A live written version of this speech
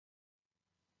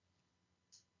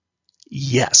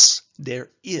Yes, there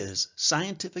is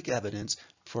scientific evidence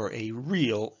for a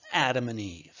real Adam and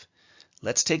Eve.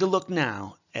 Let's take a look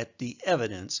now at the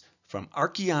evidence from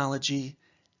archaeology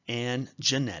and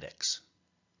genetics.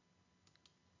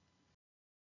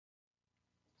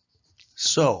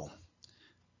 So,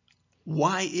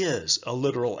 why is a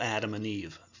literal Adam and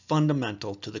Eve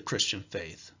fundamental to the Christian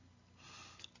faith?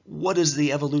 What is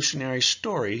the evolutionary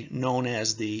story known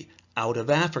as the out of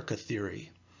Africa theory?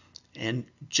 And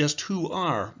just who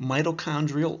are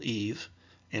mitochondrial Eve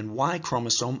and Y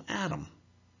chromosome Adam?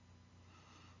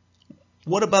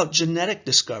 What about genetic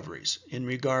discoveries in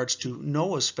regards to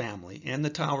Noah's family and the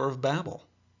Tower of Babel?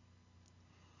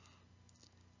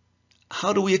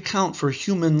 How do we account for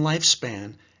human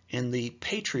lifespan and the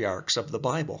patriarchs of the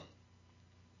Bible?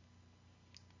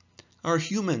 Are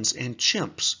humans and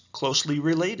chimps closely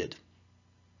related?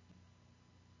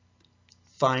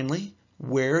 Finally,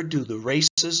 where do the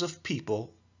races of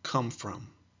people come from?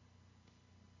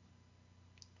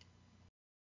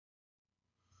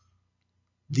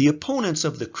 The opponents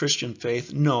of the Christian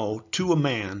faith know to a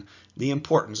man the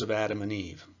importance of Adam and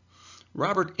Eve.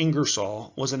 Robert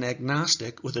Ingersoll was an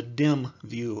agnostic with a dim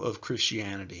view of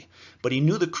Christianity, but he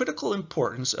knew the critical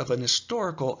importance of an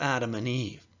historical Adam and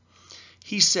Eve.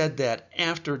 He said that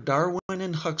after Darwin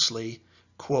and Huxley,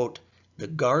 quote, "the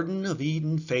Garden of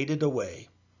Eden faded away,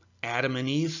 Adam and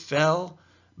Eve fell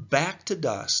back to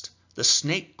dust, the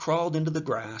snake crawled into the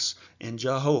grass, and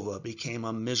Jehovah became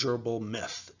a miserable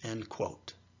myth," end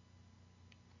quote.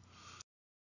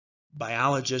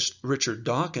 Biologist Richard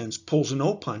Dawkins pulls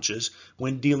no punches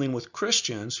when dealing with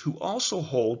Christians who also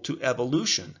hold to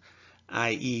evolution,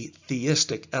 i.e.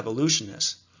 theistic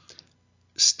evolutionists,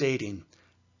 stating,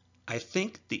 "I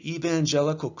think the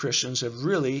evangelical Christians have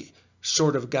really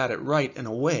sort of got it right in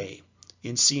a way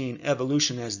in seeing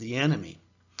evolution as the enemy,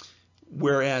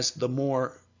 whereas the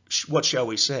more, what shall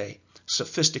we say,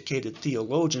 sophisticated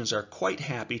theologians are quite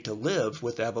happy to live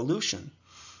with evolution.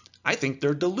 I think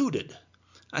they're deluded.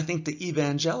 I think the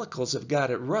evangelicals have got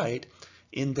it right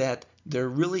in that there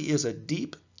really is a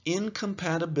deep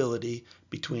incompatibility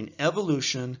between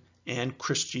evolution and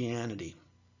Christianity."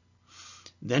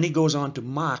 Then he goes on to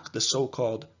mock the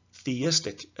so-called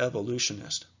theistic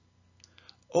evolutionist.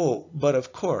 Oh, but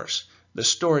of course, the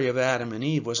story of Adam and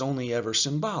Eve was only ever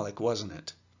symbolic, wasn't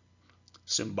it?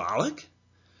 Symbolic?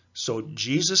 So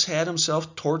Jesus had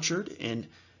himself tortured and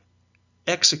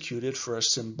executed for a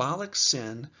symbolic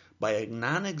sin by a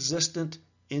non-existent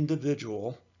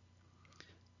individual.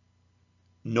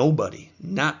 Nobody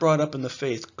not brought up in the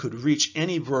faith could reach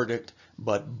any verdict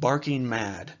but barking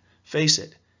mad. Face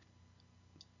it,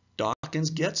 Dawkins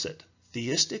gets it.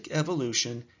 Theistic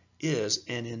evolution is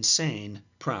an insane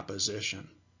proposition.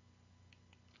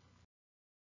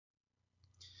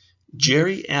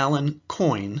 Jerry Allen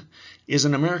Coyne is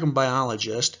an American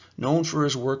biologist known for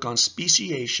his work on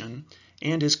speciation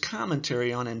and his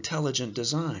commentary on intelligent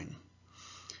design.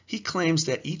 He claims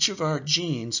that each of our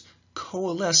genes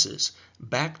coalesces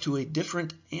back to a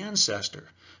different ancestor,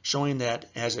 showing that,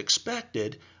 as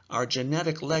expected, our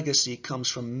genetic legacy comes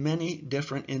from many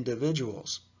different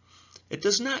individuals. It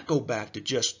does not go back to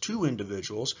just two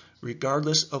individuals,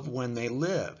 regardless of when they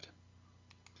lived.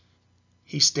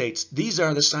 He states, "These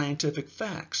are the scientific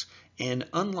facts, and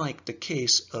unlike the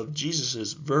case of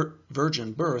Jesus'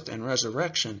 virgin birth and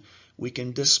resurrection, we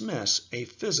can dismiss a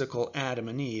physical Adam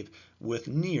and Eve with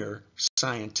near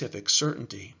scientific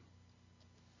certainty."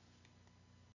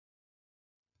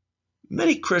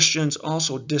 Many Christians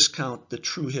also discount the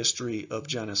true history of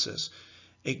Genesis.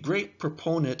 A great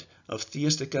proponent of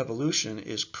theistic evolution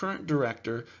is current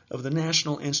director of the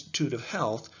National Institute of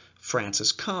Health,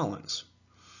 Francis Collins.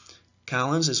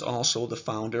 Collins is also the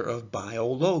founder of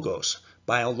BioLogos.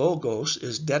 BioLogos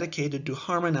is dedicated to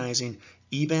harmonizing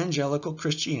evangelical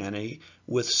Christianity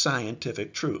with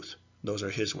scientific truth. Those are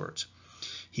his words.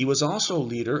 He was also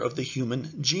leader of the Human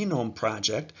Genome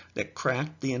Project that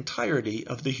cracked the entirety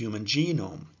of the human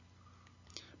genome.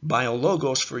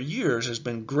 BioLogos for years has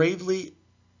been gravely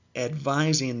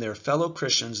advising their fellow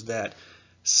Christians that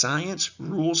science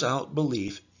rules out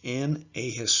belief in a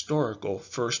historical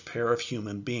first pair of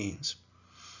human beings.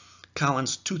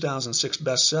 Collins' 2006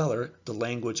 bestseller, The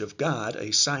Language of God,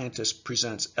 A Scientist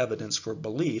Presents Evidence for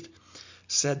Belief,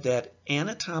 said that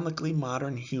anatomically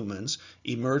modern humans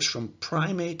emerged from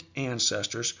primate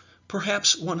ancestors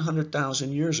perhaps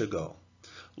 100,000 years ago,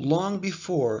 long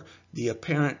before the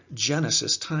apparent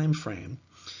Genesis time frame,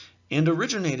 and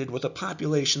originated with a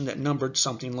population that numbered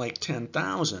something like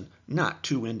 10,000, not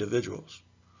two individuals.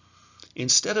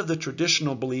 Instead of the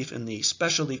traditional belief in the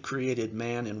specially created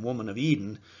man and woman of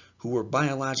Eden, who were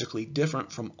biologically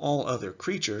different from all other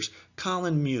creatures,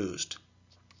 Colin mused,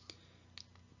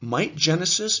 might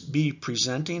Genesis be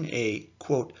presenting a,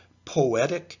 quote,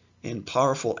 poetic and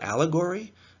powerful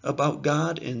allegory about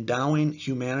God endowing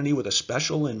humanity with a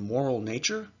special and moral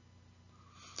nature?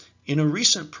 In a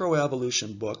recent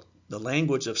pro-evolution book, The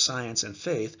Language of Science and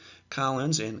Faith,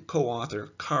 Collins and co-author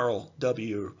Carl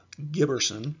W.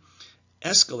 Giberson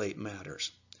escalate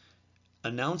matters,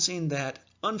 announcing that,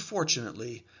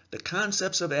 unfortunately, the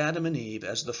concepts of Adam and Eve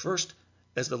as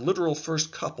the literal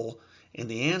first couple and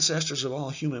the ancestors of all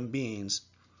human beings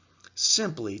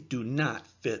simply do not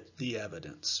fit the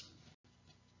evidence.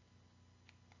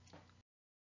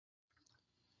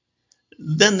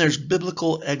 Then there's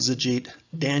biblical exegete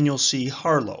Daniel C.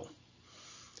 Harlow.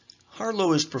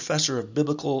 Harlow is professor of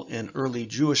biblical and early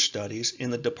Jewish studies in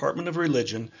the Department of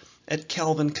Religion at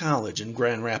Calvin College in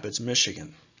Grand Rapids,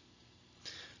 Michigan.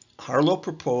 Harlow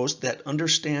proposed that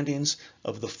understandings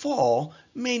of the fall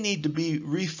may need to be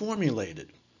reformulated,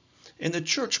 and the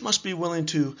church must be willing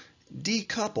to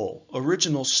decouple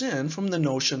original sin from the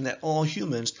notion that all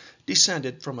humans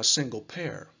descended from a single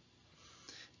pair.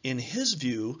 In his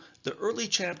view, the early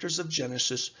chapters of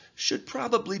Genesis should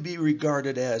probably be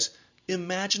regarded as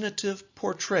imaginative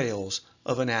portrayals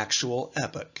of an actual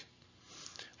epoch.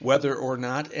 Whether or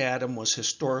not Adam was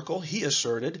historical, he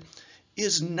asserted,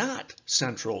 is not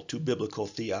central to biblical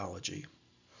theology.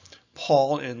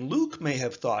 Paul and Luke may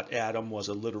have thought Adam was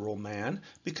a literal man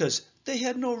because they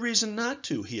had no reason not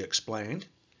to, he explained.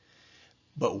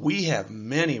 But we have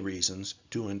many reasons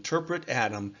to interpret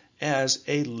Adam as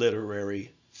a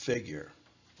literary figure.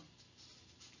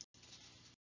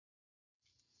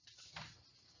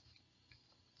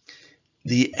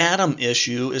 The Adam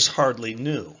issue is hardly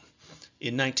new.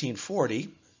 In 1940,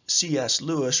 C.S.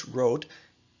 Lewis wrote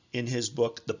in his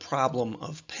book The Problem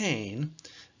of Pain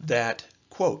that,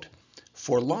 quote,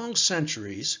 for long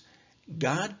centuries,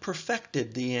 God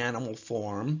perfected the animal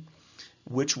form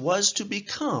which was to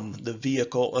become the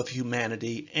vehicle of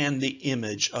humanity and the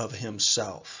image of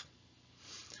himself.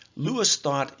 Lewis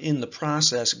thought in the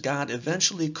process God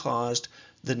eventually caused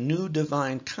the new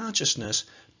divine consciousness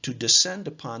to descend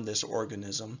upon this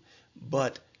organism,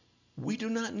 but we do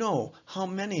not know how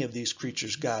many of these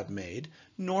creatures God made,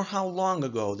 nor how long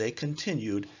ago they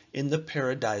continued in the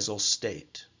paradisal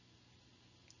state.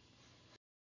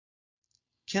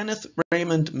 Kenneth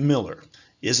Raymond Miller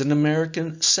is an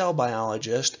American cell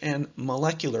biologist and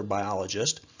molecular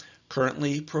biologist,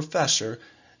 currently professor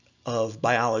of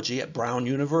biology at Brown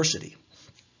University.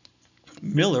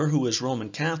 Miller, who is Roman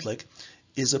Catholic,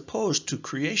 is opposed to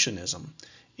creationism,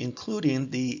 including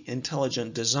the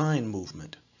intelligent design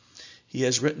movement. He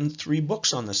has written 3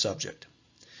 books on the subject.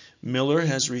 Miller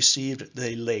has received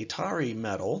the Laetare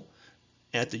Medal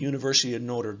at the University of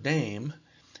Notre Dame.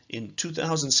 In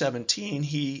 2017,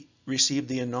 he received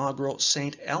the inaugural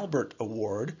St. Albert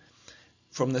Award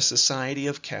from the Society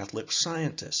of Catholic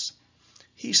Scientists.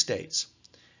 He states,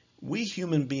 we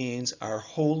human beings are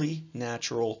wholly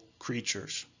natural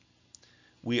creatures.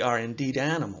 We are indeed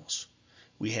animals.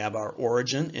 We have our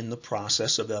origin in the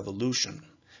process of evolution.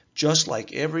 Just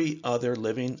like every other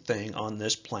living thing on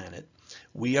this planet,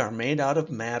 we are made out of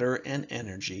matter and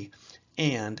energy,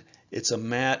 and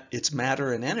it's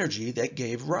matter and energy that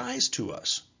gave rise to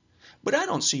us. But I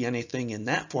don't see anything in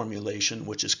that formulation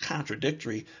which is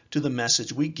contradictory to the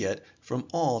message we get from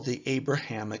all the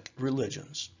Abrahamic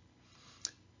religions.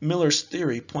 Miller's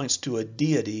theory points to a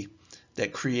deity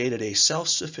that created a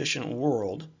self-sufficient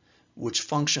world which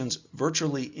functions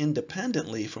virtually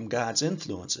independently from God's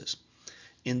influences.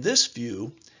 In this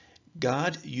view,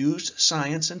 God used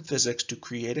science and physics to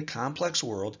create a complex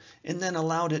world and then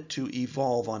allowed it to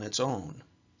evolve on its own.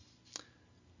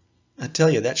 I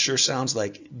tell you, that sure sounds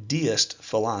like deist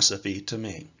philosophy to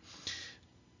me.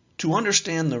 To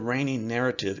understand the reigning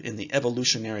narrative in the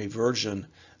evolutionary version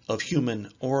of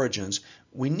human origins,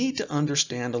 we need to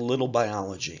understand a little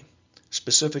biology,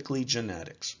 specifically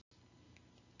genetics.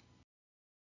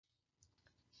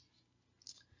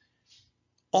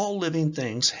 All living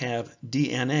things have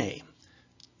DNA,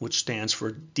 which stands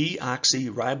for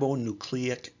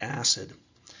deoxyribonucleic acid.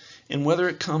 And whether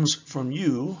it comes from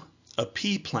you, a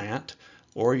pea plant,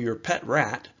 or your pet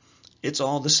rat, it's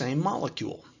all the same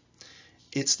molecule.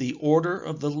 It's the order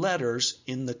of the letters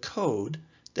in the code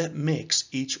that makes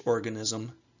each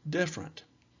organism different.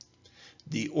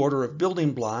 The order of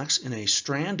building blocks in a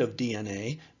strand of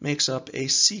DNA makes up a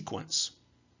sequence.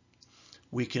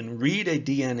 We can read a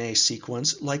DNA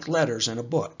sequence like letters in a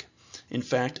book. In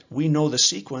fact, we know the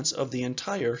sequence of the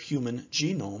entire human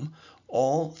genome,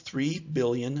 all 3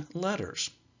 billion letters.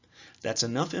 That's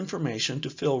enough information to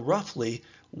fill roughly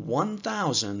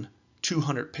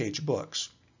 1,200-page books.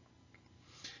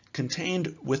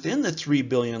 Contained within the 3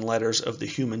 billion letters of the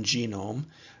human genome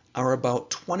are about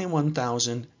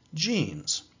 21,000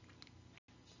 genes.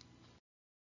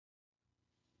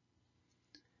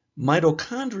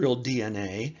 Mitochondrial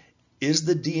DNA is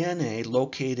the DNA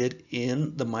located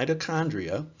in the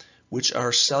mitochondria, which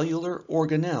are cellular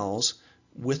organelles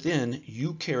within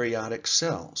eukaryotic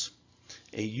cells.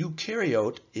 A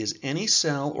eukaryote is any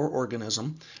cell or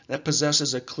organism that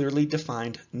possesses a clearly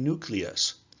defined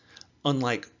nucleus,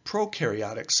 unlike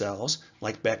prokaryotic cells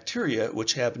like bacteria,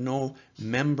 which have no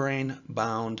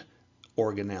membrane-bound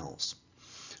organelles.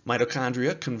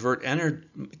 Mitochondria convert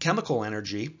chemical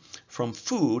energy from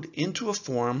food into a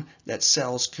form that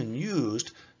cells can use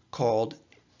called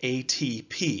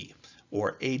ATP,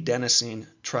 or adenosine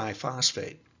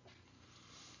triphosphate.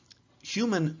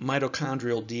 Human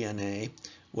mitochondrial DNA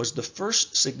was the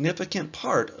first significant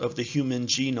part of the human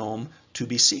genome to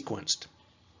be sequenced.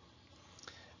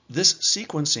 This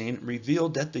sequencing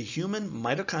revealed that the human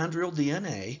mitochondrial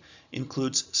DNA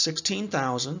includes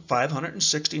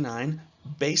 16,569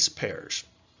 base pairs.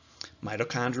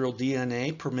 Mitochondrial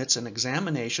DNA permits an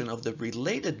examination of the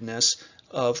relatedness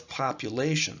of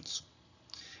populations,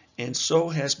 and so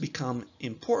has become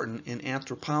important in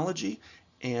anthropology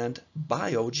and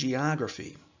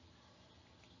biogeography.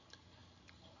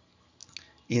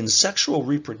 In sexual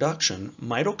reproduction,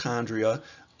 mitochondria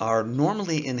are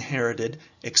normally inherited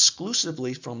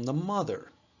exclusively from the mother.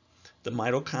 The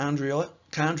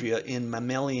mitochondria in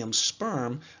mammalian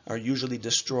sperm are usually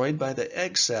destroyed by the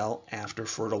egg cell after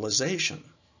fertilization.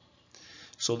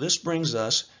 So this brings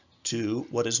us to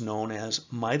what is known as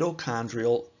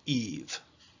mitochondrial Eve.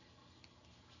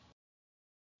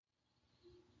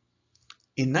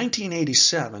 In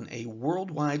 1987, a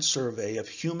worldwide survey of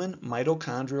human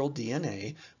mitochondrial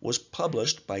DNA was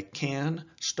published by Kahn,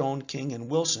 Stone King, and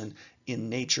Wilson in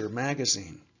Nature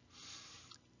magazine.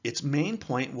 Its main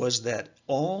point was that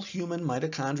all human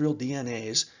mitochondrial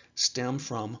DNAs stem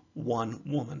from one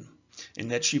woman,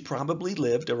 and that she probably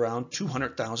lived around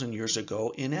 200,000 years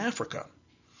ago in Africa.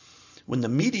 When the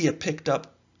media picked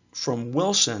up from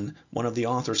Wilson, one of the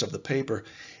authors of the paper,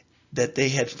 that they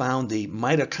had found the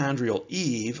mitochondrial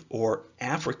Eve, or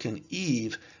African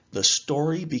Eve, the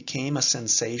story became a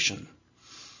sensation.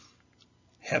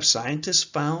 Have scientists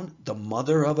found the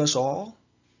mother of us all?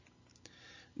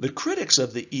 The critics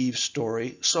of the Eve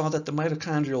story saw that the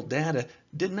mitochondrial data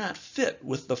did not fit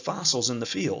with the fossils in the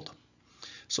field.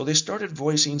 So they started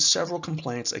voicing several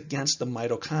complaints against the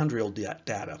mitochondrial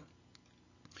data.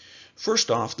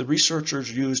 First off, the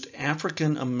researchers used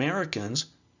African Americans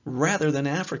rather than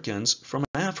Africans from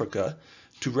Africa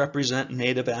to represent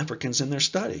native Africans in their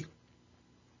study.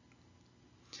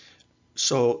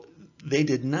 So they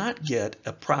did not get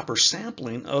a proper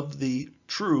sampling of the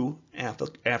true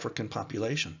African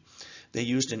population. They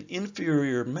used an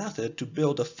inferior method to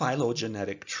build a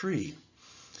phylogenetic tree.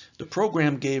 The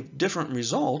program gave different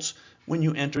results when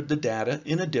you entered the data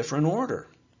in a different order.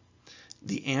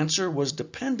 The answer was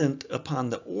dependent upon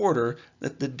the order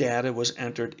that the data was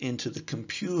entered into the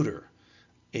computer,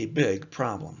 a big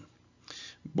problem.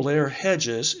 Blair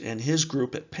Hedges and his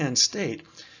group at Penn State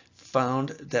found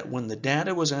that when the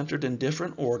data was entered in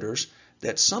different orders,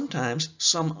 that sometimes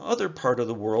some other part of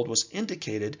the world was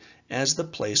indicated as the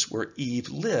place where Eve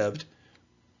lived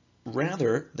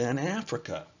rather than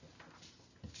Africa.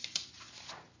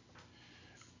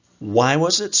 Why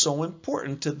was it so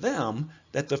important to them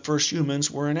that the first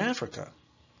humans were in Africa?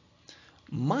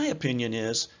 My opinion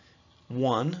is,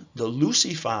 1, the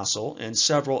Lucy fossil and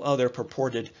several other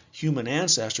purported human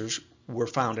ancestors were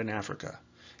found in Africa.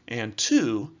 And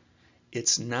 2,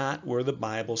 it's not where the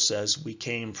Bible says we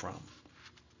came from.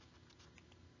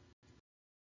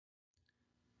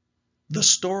 The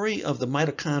story of the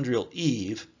mitochondrial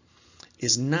Eve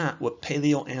is not what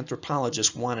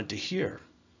paleoanthropologists wanted to hear.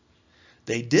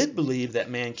 They did believe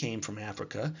that man came from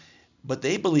Africa, but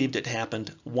they believed it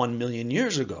happened 1 million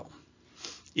years ago.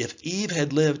 If Eve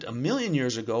had lived 1 million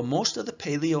years ago, most of the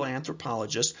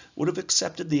paleoanthropologists would have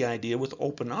accepted the idea with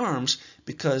open arms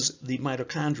because the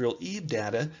mitochondrial Eve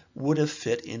data would have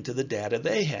fit into the data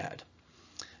they had.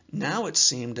 Now it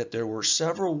seemed that there were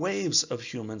several waves of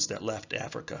humans that left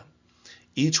Africa.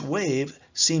 Each wave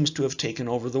seems to have taken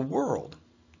over the world.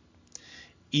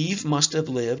 Eve must have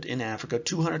lived in Africa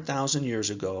 200,000 years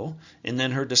ago, and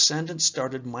then her descendants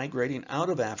started migrating out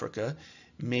of Africa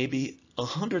maybe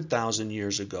 100,000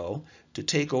 years ago to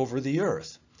take over the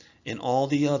earth. And all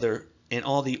the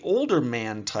older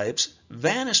man types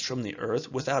vanished from the earth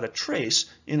without a trace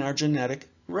in our genetic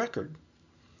record.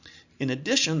 In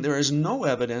addition, there is no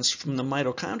evidence from the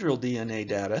mitochondrial DNA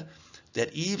data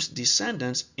that Eve's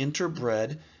descendants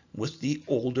interbred with the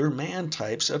older man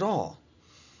types at all.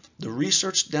 The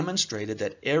research demonstrated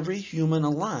that every human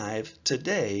alive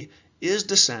today is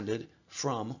descended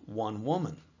from one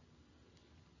woman.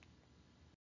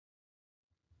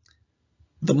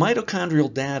 The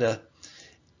mitochondrial data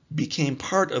became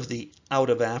part of the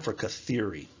out of Africa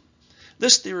theory.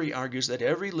 This theory argues that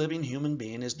every living human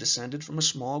being is descended from a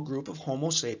small group of Homo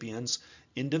sapiens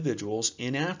individuals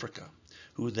in Africa,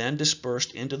 who then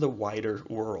dispersed into the wider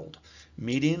world,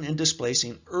 meeting and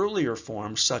displacing earlier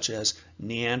forms such as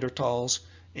Neanderthals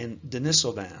and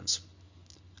Denisovans.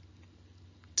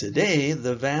 Today,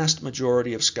 the vast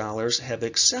majority of scholars have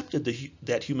accepted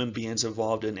that human beings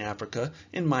evolved in Africa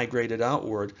and migrated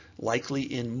outward, likely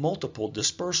in multiple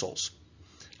dispersals.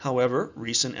 However,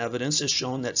 recent evidence has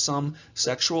shown that some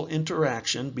sexual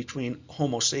interaction between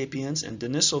Homo sapiens and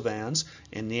Denisovans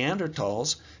and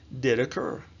Neanderthals did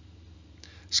occur.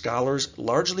 Scholars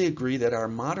largely agree that our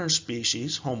modern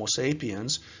species, Homo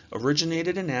sapiens,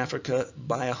 originated in Africa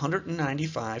by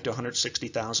 195 to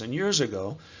 160,000 years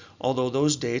ago, although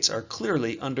those dates are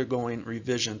clearly undergoing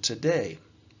revision today.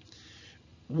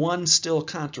 One still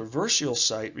controversial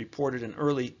site reported in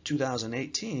early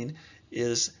 2018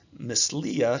 is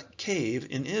Mislia Cave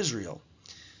in Israel,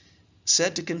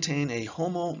 said to contain a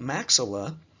Homo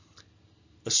maxilla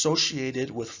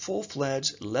associated with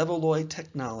full-fledged levalloid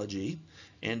technology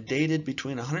and dated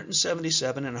between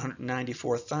 177 and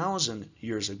 194,000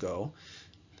 years ago.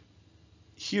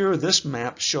 Here, this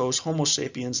map shows Homo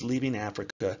sapiens leaving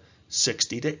Africa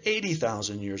 60 to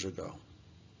 80,000 years ago.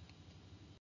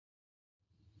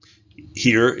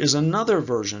 Here is another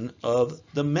version of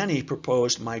the many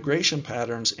proposed migration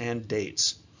patterns and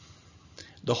dates.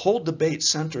 The whole debate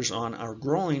centers on our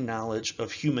growing knowledge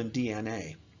of human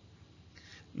DNA.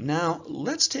 Now,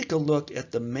 let's take a look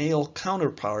at the male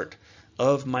counterpart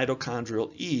of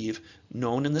mitochondrial Eve,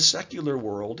 known in the secular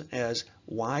world as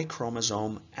Y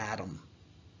chromosome Adam.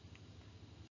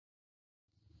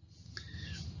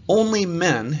 Only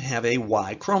men have a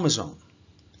Y chromosome.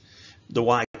 The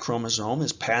Y chromosome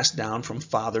is passed down from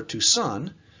father to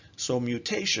son, so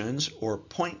mutations or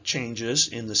point changes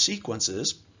in the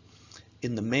sequences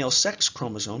in the male sex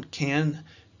chromosome can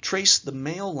trace the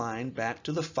male line back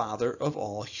to the father of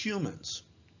all humans.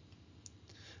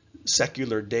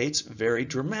 Secular dates vary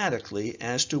dramatically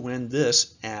as to when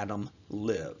this Adam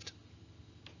lived.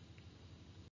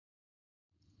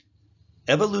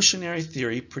 Evolutionary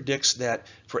theory predicts that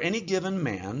for any given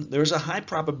man, there is a high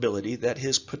probability that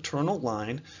his paternal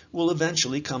line will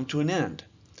eventually come to an end.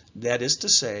 That is to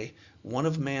say, one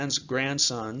of man's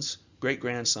grandsons,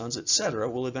 great-grandsons, etc.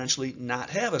 will eventually not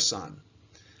have a son.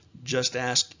 Just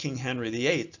ask King Henry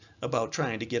VIII about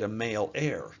trying to get a male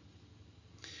heir.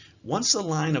 Once the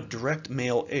line of direct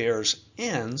male heirs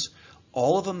ends,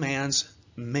 all of a man's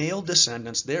male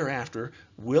descendants thereafter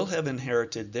will have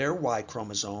inherited their Y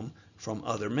chromosome from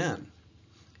other men.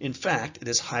 In fact, it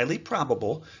is highly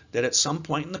probable that at some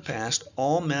point in the past,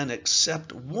 all men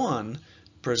except one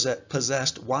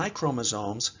possessed Y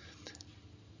chromosomes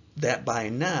that by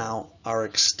now are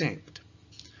extinct.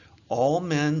 All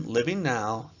men living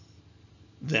now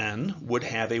then would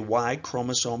have a Y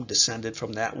chromosome descended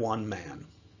from that one man.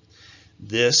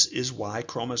 This is Y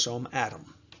chromosome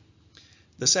Adam.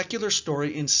 The secular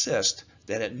story insists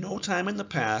that at no time in the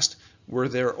past were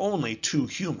there only two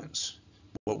humans,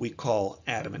 what we call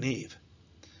Adam and Eve.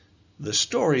 The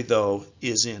story, though,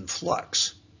 is in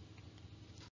flux.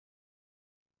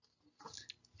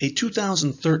 A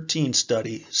 2013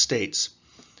 study states,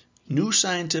 new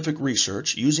scientific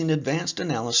research using advanced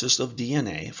analysis of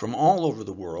DNA from all over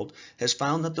the world has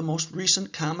found that the most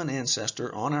recent common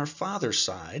ancestor on our father's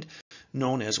side,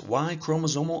 known as Y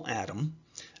chromosomal Adam,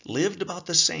 lived about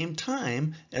the same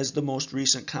time as the most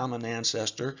recent common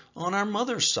ancestor on our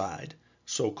mother's side,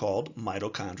 so-called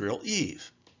mitochondrial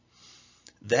Eve.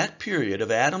 That period of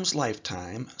Adam's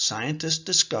lifetime, scientists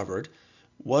discovered,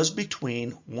 was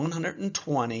between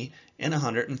 120 and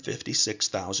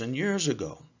 156,000 years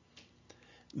ago.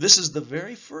 This is the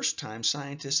very first time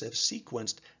scientists have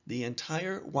sequenced the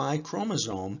entire Y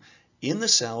chromosome in the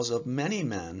cells of many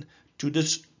men to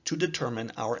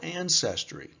determine our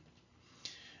ancestry.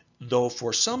 Though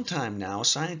for some time now,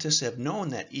 scientists have known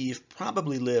that Eve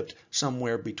probably lived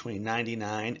somewhere between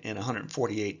 99 and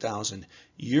 148,000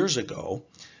 years ago,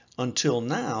 until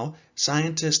now,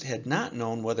 scientists had not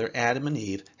known whether Adam and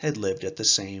Eve had lived at the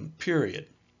same period.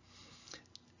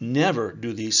 Never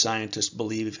do these scientists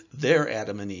believe their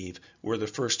Adam and Eve were the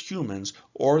first humans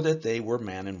or that they were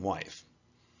man and wife.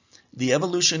 The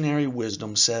evolutionary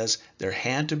wisdom says there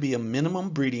had to be a minimum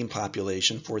breeding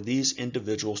population for these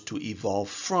individuals to evolve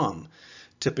from,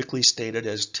 typically stated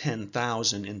as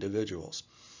 10,000 individuals.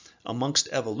 Amongst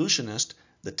evolutionists,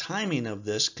 the timing of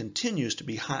this continues to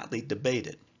be hotly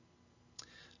debated.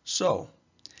 So,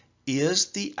 is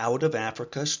the Out of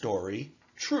Africa story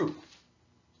true?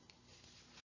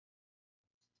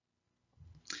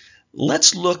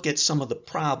 Let's look at some of the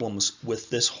problems with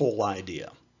this whole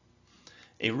idea.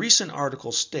 A recent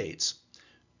article states,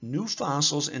 new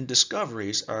fossils and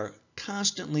discoveries are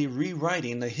constantly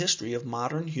rewriting the history of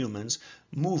modern humans'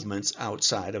 movements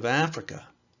outside of Africa.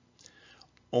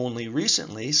 Only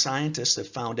recently, scientists have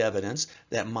found evidence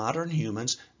that modern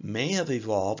humans may have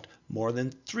evolved more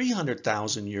than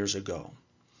 300,000 years ago.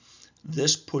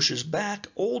 This pushes back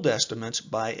old estimates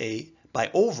by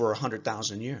over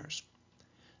 100,000 years.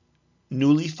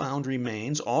 Newly found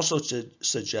remains also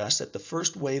suggest that the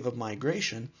first wave of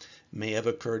migration may have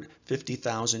occurred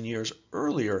 50,000 years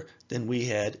earlier than we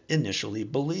had initially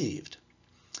believed.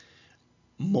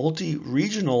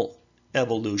 Multi-regional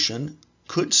evolution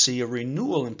could see a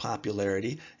renewal in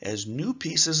popularity as new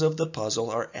pieces of the puzzle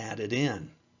are added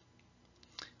in.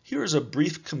 Here is a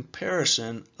brief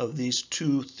comparison of these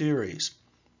two theories.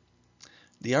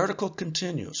 The article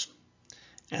continues.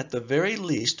 At the very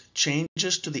least,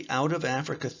 changes to the Out of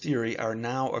Africa theory are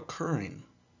now occurring.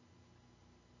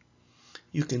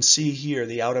 You can see here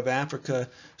the Out of Africa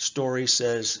story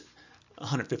says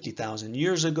 150,000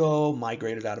 years ago,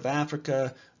 migrated out of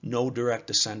Africa, no direct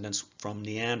descendants from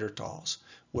Neanderthals.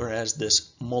 Whereas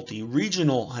this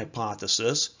multi-regional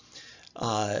hypothesis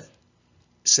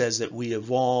says that we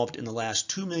evolved in the last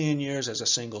 2 million years as a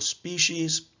single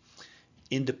species,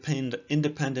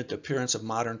 independent appearance of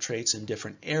modern traits in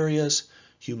different areas.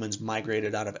 Humans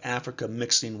migrated out of Africa,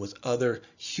 mixing with other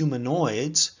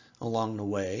humanoids along the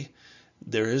way.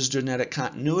 There is genetic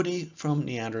continuity from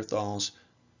Neanderthals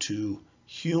to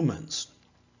humans.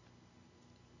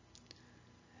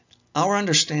 Our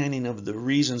understanding of the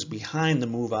reasons behind the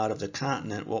move out of the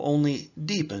continent will only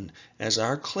deepen as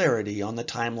our clarity on the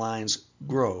timelines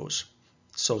grows.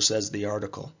 So says the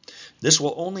article. This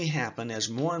will only happen as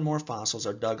more and more fossils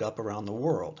are dug up around the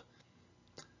world.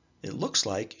 It looks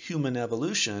like human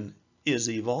evolution is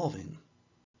evolving.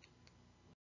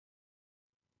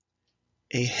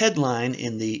 A headline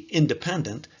in The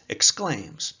Independent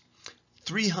exclaims,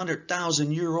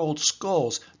 300,000-year-old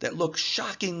skulls that look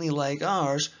shockingly like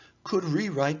ours could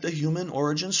rewrite the human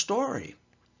origin story.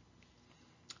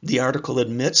 The article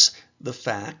admits the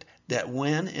fact that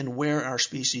when and where our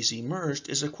species emerged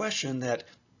is a question that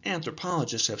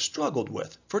anthropologists have struggled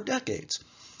with for decades,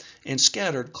 and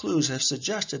scattered clues have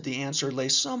suggested the answer lay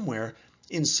somewhere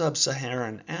in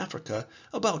sub-Saharan Africa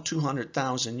about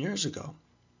 200,000 years ago.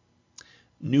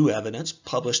 New evidence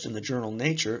published in the journal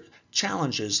Nature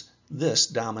challenges this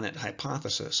dominant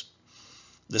hypothesis.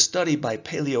 The study by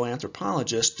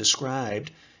paleoanthropologists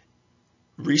described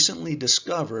recently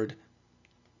discovered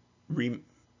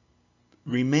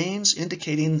remains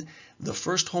indicating the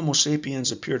first Homo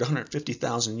sapiens appeared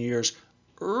 150,000 years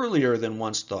earlier than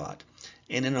once thought,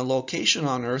 and in a location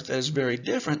on Earth that is very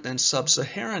different than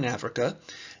sub-Saharan Africa,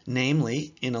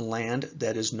 namely in a land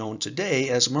that is known today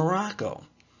as Morocco.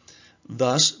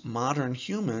 Thus, modern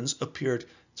humans appeared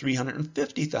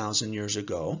 350,000 years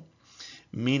ago,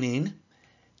 meaning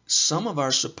some of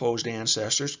our supposed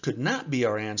ancestors could not be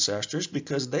our ancestors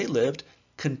because they lived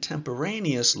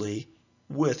contemporaneously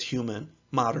with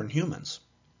modern humans.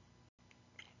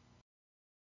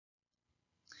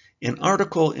 An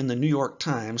article in the New York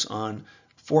Times on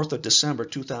 4th of December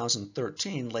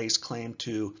 2013 lays claim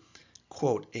to,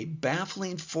 quote, a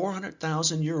baffling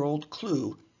 400,000-year-old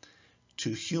clue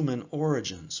to human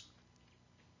origins.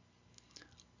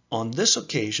 On this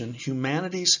occasion,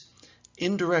 humanity's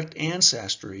indirect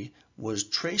ancestry was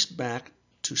traced back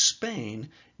to Spain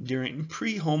during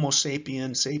pre-Homo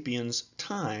sapiens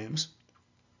times,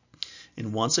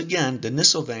 and once again,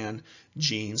 Denisovan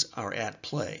genes are at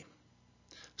play.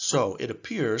 So it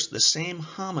appears the same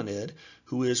hominid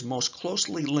who is most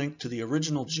closely linked to the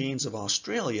original genes of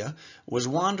Australia was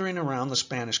wandering around the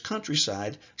Spanish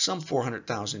countryside some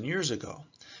 400,000 years ago,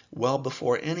 well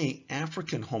before any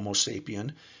African Homo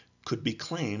sapien could be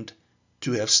claimed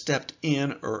to have stepped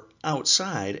in or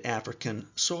outside African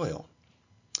soil.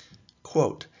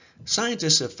 Quote,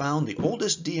 scientists have found the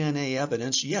oldest DNA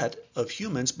evidence yet of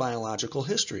humans' biological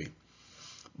history.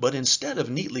 But instead of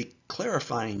neatly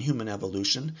clarifying human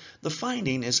evolution, the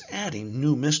finding is adding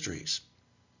new mysteries.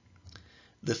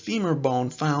 The femur bone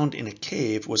found in a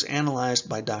cave was analyzed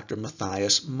by Dr.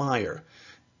 Matthias Meyer.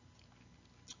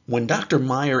 When Dr.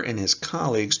 Meyer and his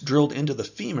colleagues drilled into the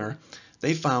femur,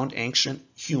 they found ancient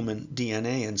human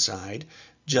DNA inside,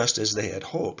 just as they had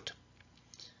hoped.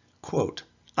 Quote,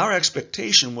 "Our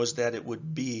expectation was that it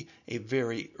would be a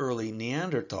very early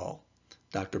Neanderthal,"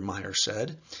 Dr. Meyer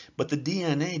said, "but the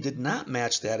DNA did not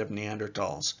match that of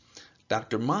Neanderthals."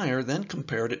 Dr. Meyer then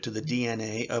compared it to the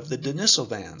DNA of the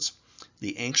Denisovans,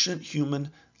 the ancient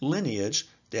human lineage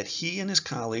that he and his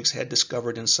colleagues had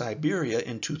discovered in Siberia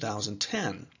in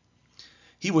 2010.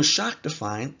 He was shocked to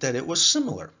find that it was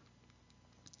similar.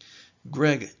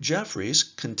 Greg Jeffries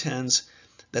contends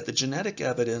that the genetic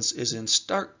evidence is in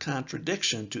stark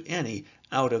contradiction to any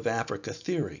out-of-Africa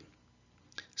theory,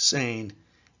 saying,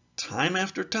 "Time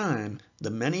after time, the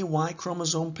many Y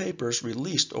chromosome papers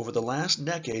released over the last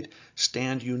decade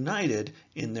stand united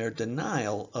in their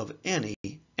denial of any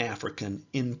African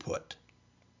input."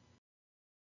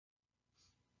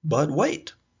 But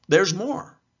wait, there's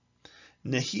more.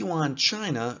 Nahiwan,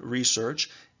 China research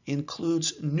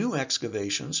includes new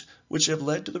excavations which have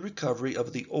led to the recovery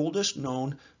of the oldest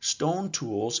known stone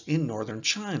tools in northern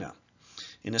China,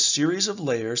 in a series of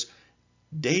layers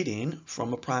dating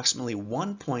from approximately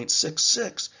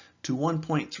 1.66 to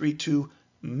 1.32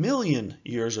 million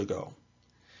years ago.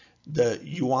 The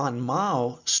Yuan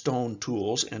Mao stone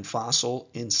tools and fossil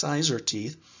incisor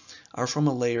teeth are from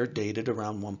a layer dated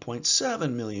around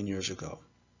 1.7 million years ago.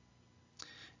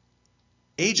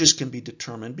 Ages can be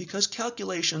determined because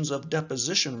calculations of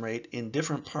deposition rate in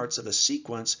different parts of a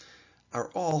sequence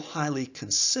are all highly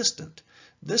consistent.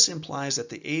 This implies that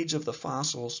the age of the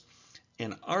fossils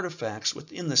and artifacts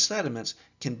within the sediments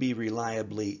can be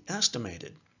reliably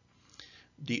estimated.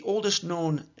 The oldest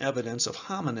known evidence of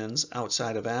hominins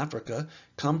outside of Africa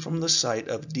come from the site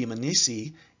of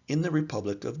Dmanisi in the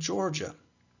Republic of Georgia,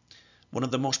 one of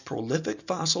the most prolific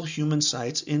fossil human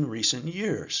sites in recent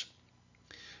years.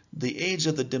 The age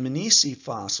of the Dmanisi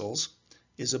fossils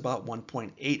is about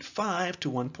 1.85 to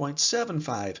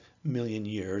 1.75 million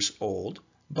years old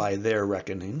by their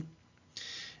reckoning.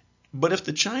 But if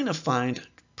the China find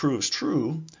proves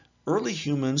true, early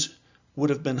humans would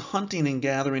have been hunting and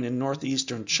gathering in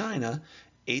northeastern China,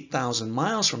 8,000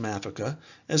 miles from Africa,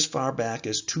 as far back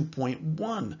as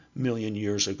 2.1 million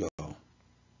years ago.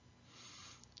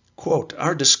 Quote,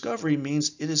 "Our discovery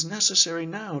means it is necessary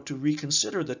now to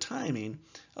reconsider the timing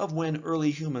of when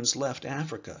early humans left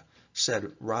Africa,"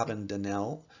 said Robin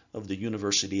Donnell of the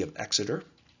University of Exeter.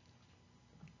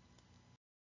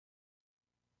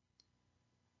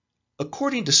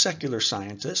 According to secular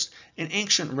scientists, an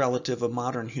ancient relative of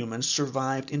modern humans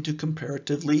survived into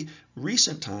comparatively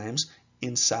recent times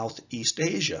in Southeast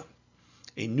Asia.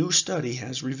 A new study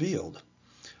has revealed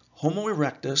Homo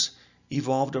erectus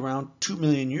evolved around 2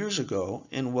 million years ago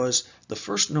and was the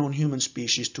first known human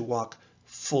species to walk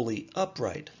fully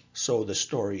upright, so the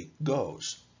story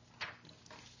goes.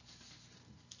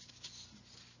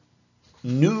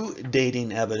 New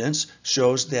dating evidence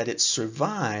shows that it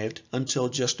survived until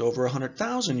just over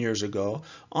 100,000 years ago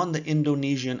on the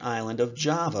Indonesian island of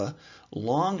Java,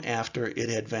 long after it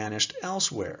had vanished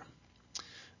elsewhere.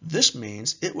 This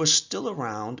means it was still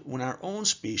around when our own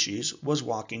species was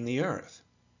walking the earth.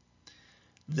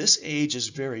 This age is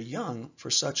very young for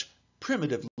such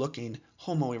primitive-looking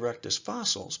Homo erectus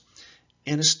fossils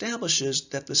and establishes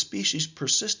that the species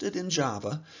persisted in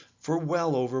Java for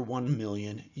well over 1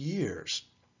 million years.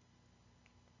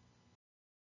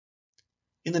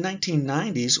 In the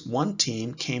 1990s, one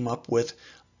team came up with,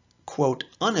 quote,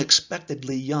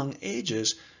 "unexpectedly young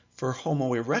ages for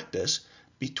Homo erectus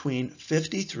between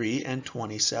 53 and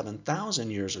 27,000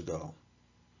 years ago.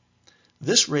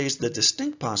 This raised the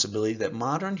distinct possibility that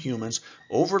modern humans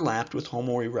overlapped with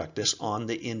Homo erectus on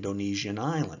the Indonesian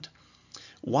island.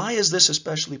 Why is this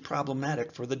especially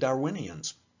problematic for the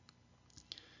Darwinians?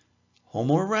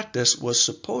 Homo erectus was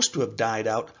supposed to have died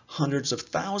out hundreds of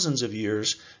thousands of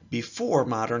years before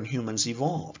modern humans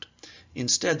evolved.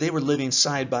 Instead, they were living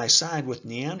side by side with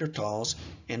Neanderthals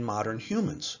and modern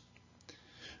humans.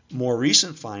 More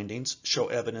recent findings show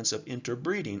evidence of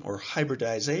interbreeding or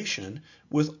hybridization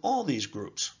with all these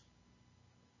groups.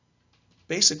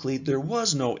 Basically, there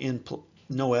was no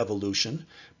evolution.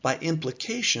 By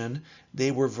implication,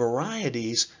 they were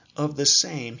varieties of the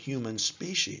same human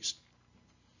species.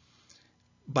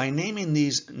 By naming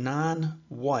these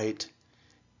non-white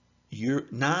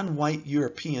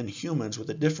European humans with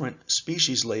a different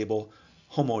species label,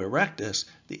 Homo erectus,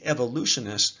 the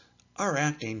evolutionists are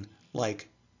acting like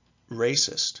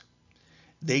racist.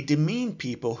 They demean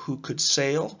people who could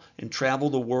sail and travel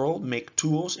the world, make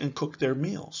tools, and cook their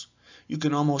meals. You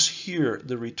can almost hear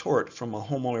the retort from a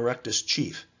Homo erectus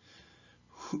chief.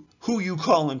 Who you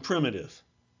calling primitive?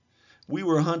 We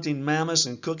were hunting mammoths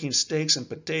and cooking steaks and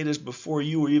potatoes before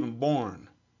you were even born.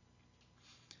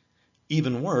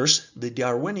 Even worse, the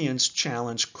Darwinians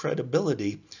challenged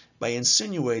credibility by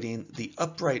insinuating the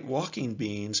upright walking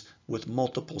beings with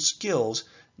multiple skills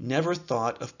never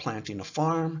thought of planting a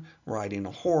farm, riding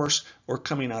a horse, or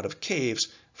coming out of caves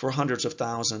for hundreds of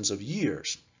thousands of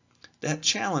years. That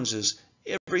challenges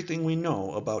everything we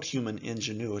know about human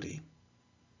ingenuity.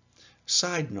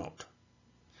 Side note,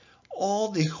 all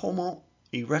the Homo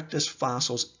erectus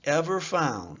fossils ever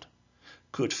found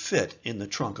could fit in the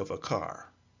trunk of a car.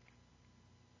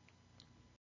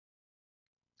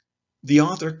 The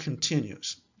author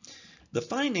continues, the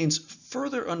findings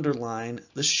further underline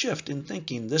the shift in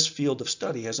thinking this field of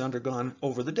study has undergone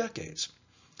over the decades.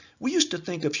 We used to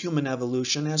think of human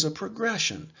evolution as a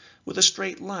progression with a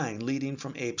straight line leading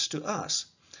from apes to us.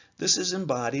 This is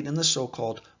embodied in the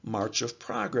so-called March of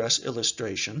Progress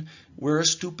illustration, where a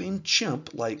stooping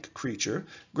chimp-like creature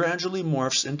gradually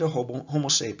morphs into Homo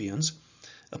sapiens,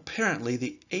 apparently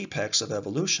the apex of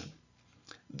evolution.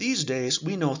 These days,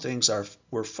 we know things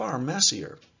were far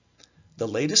messier. The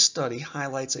latest study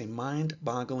highlights a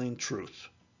mind-boggling truth,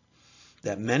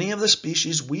 that many of the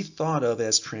species we thought of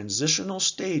as transitional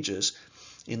stages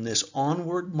in this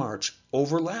onward march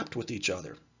overlapped with each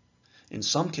other, in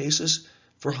some cases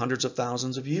for hundreds of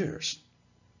thousands of years.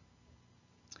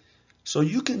 So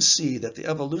you can see that the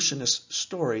evolutionist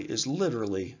story is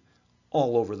literally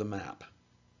all over the map.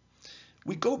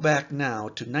 We go back now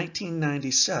to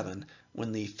 1997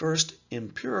 when the first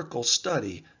empirical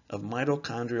study of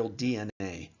mitochondrial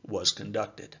DNA was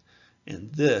conducted,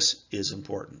 and this is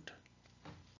important.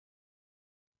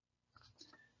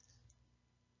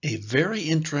 A very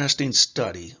interesting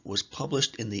study was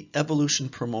published in the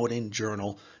evolution-promoting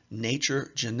journal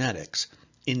Nature Genetics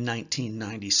in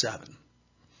 1997.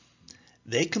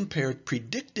 They compared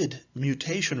predicted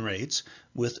mutation rates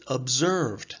with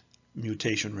observed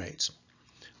mutation rates.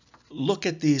 Look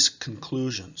at these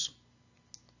conclusions.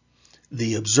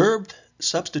 The observed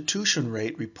substitution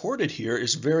rate reported here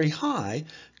is very high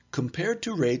compared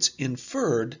to rates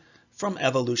inferred from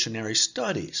evolutionary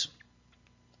studies.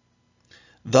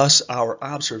 Thus, our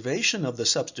observation of the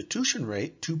substitution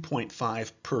rate,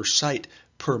 2.5 per site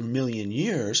per million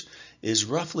years, is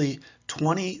roughly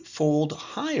 20-fold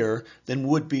higher than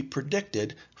would be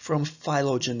predicted from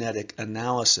phylogenetic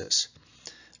analysis.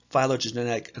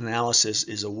 Phylogenetic analysis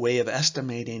is a way of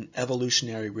estimating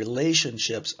evolutionary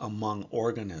relationships among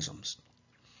organisms.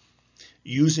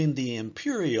 Using the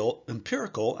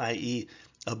empirical, i.e.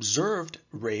 observed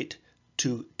rate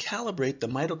to calibrate the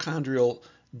mitochondrial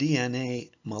DNA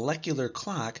molecular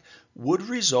clock would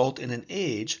result in an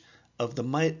age of the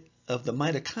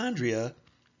mitochondria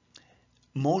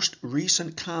most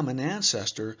recent common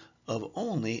ancestor of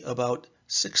only about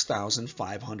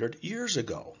 6,500 years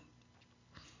ago.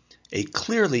 A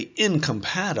clearly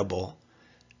incompatible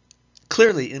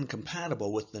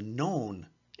with the known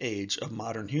age of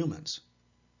modern humans.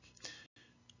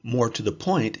 More to the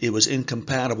point, it was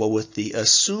incompatible with the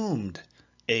assumed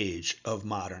age of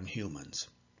modern humans.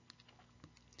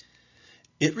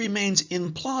 It remains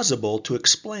implausible to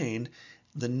explain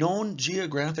the known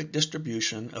geographic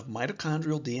distribution of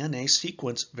mitochondrial DNA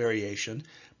sequence variation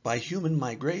by human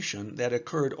migration that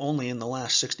occurred only in the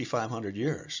last 6,500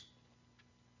 years.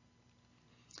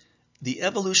 The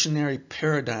evolutionary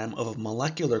paradigm of a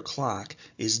molecular clock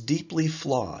is deeply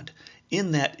flawed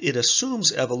in that it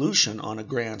assumes evolution on a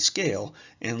grand scale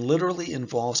and literally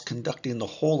involves conducting the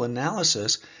whole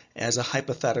analysis as a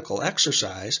hypothetical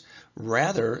exercise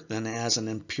rather than as an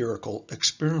empirical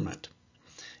experiment.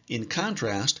 In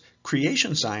contrast,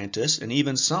 creation scientists and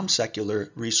even some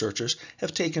secular researchers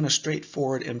have taken a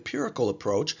straightforward empirical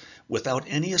approach without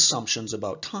any assumptions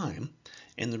about time,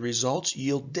 and the results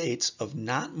yield dates of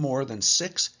not more than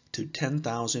 6,000 to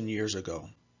 10,000 years ago.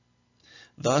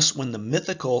 Thus, when the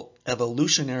mythical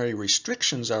evolutionary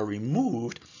restrictions are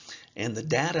removed and the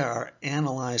data are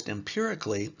analyzed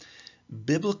empirically,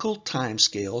 biblical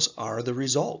timescales are the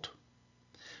result.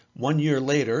 1 year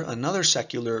later, another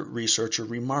secular researcher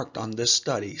remarked on this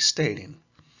study, stating,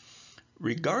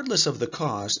 "Regardless of the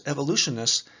cause,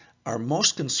 evolutionists are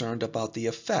most concerned about the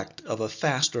effect of a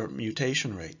faster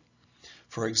mutation rate.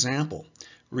 For example,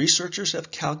 researchers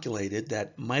have calculated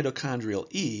that mitochondrial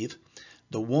Eve,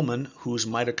 the woman whose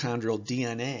mitochondrial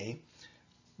DNA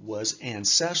was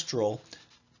ancestral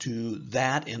to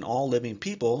that in all living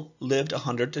people, lived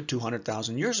 100 to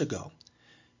 200,000 years ago.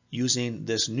 Using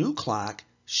this new clock,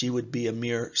 she would be a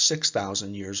mere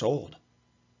 6,000 years old."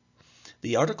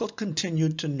 The article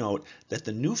continued to note that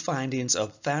the new findings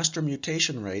of faster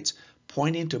mutation rates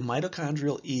pointing to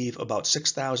mitochondrial Eve about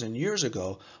 6,000 years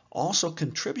ago, also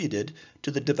contributed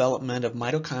to the development of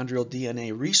mitochondrial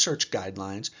DNA research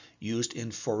guidelines used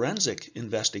in forensic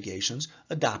investigations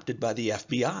adopted by the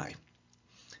FBI.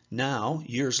 Now,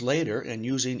 years later, and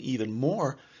using even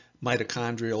more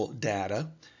mitochondrial data,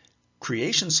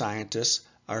 creation scientists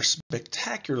are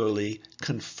spectacularly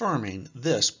confirming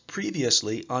this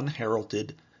previously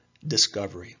unheralded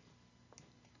discovery.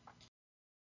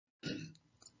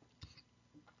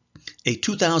 A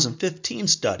 2015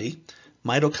 study,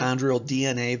 Mitochondrial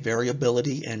DNA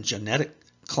Variability and Genetic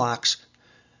Clocks,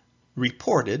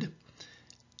 reported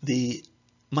the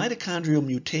mitochondrial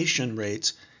mutation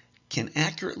rates can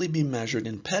accurately be measured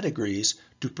in pedigrees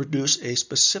to produce a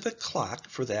specific clock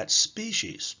for that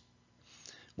species.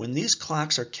 When these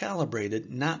clocks are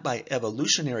calibrated not by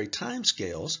evolutionary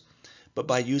timescales, but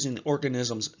by using the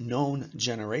organism's known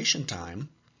generation time,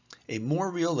 a more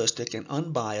realistic and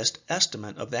unbiased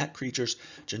estimate of that creature's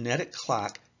genetic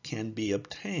clock can be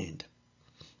obtained.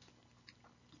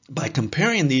 By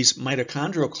comparing these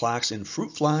mitochondrial clocks in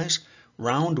fruit flies,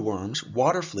 roundworms,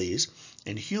 water fleas,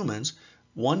 and humans,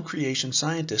 one creation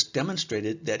scientist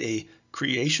demonstrated that a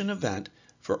creation event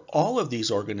for all of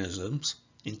these organisms,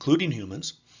 including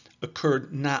humans,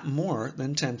 occurred not more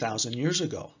than 10,000 years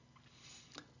ago.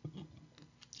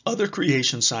 Other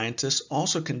creation scientists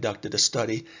also conducted a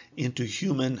study into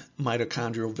human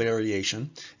mitochondrial variation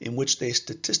in which they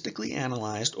statistically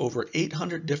analyzed over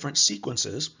 800 different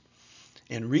sequences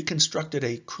and reconstructed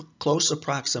a close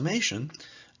approximation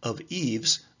of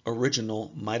Eve's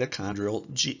original mitochondrial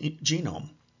genome.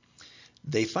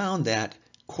 They found that,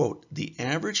 quote, the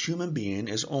average human being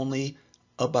is only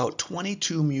about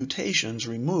 22 mutations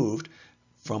removed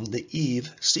from the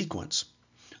Eve sequence,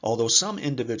 although some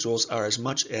individuals are as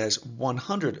much as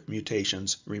 100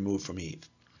 mutations removed from Eve.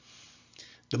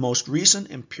 The most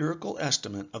recent empirical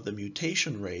estimate of the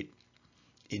mutation rate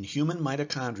in human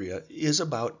mitochondria is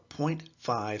about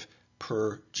 0.5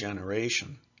 per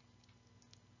generation.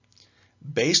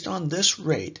 Based on this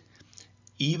rate,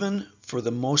 even for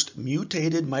the most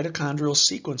mutated mitochondrial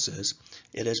sequences,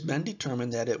 it has been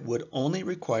determined that it would only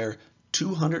require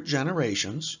 200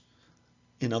 generations,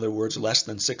 in other words, less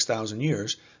than 6,000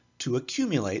 years, to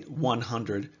accumulate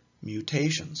 100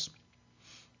 mutations.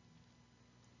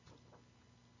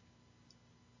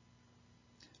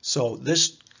 So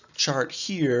this chart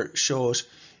here shows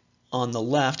on the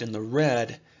left in the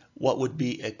red what would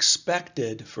be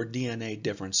expected for DNA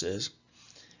differences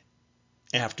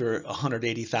after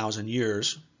 180,000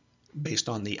 years based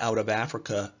on the out of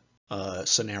Africa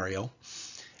scenario.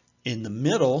 In the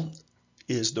middle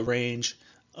is the range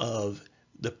of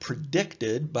the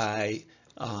predicted by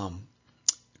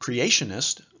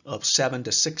creationists of 7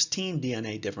 to 16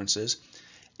 DNA differences,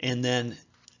 and then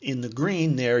in the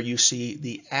green there you see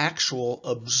the actual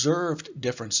observed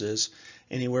differences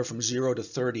anywhere from 0 to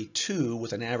 32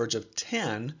 with an average of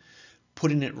 10,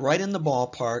 putting it right in the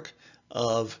ballpark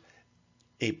of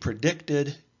a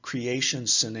predicted creation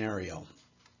scenario.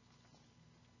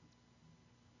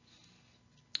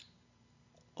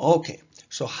 Okay,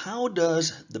 so how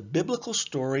does the biblical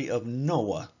story of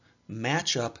Noah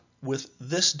match up with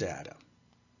this data?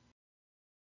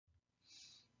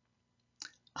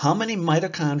 How many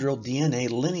mitochondrial DNA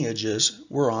lineages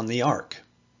were on the ark?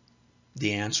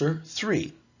 The answer,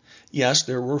 3. Yes,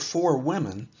 there were 4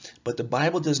 women, but the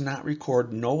Bible does not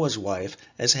record Noah's wife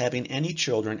as having any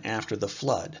children after the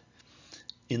flood.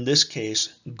 In this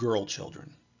case, girl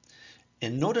children.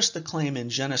 And notice the claim in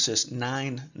Genesis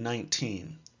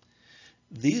 9:19.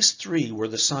 These 3 were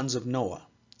the sons of Noah,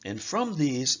 and from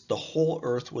these the whole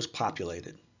earth was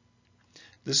populated.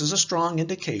 This is a strong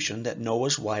indication that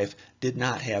Noah's wife did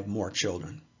not have more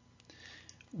children.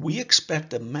 We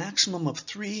expect a maximum of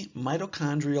 3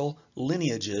 mitochondrial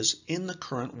lineages in the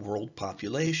current world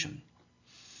population.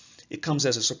 It comes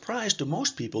as a surprise to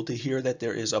most people to hear that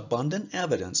there is abundant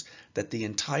evidence that the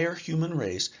entire human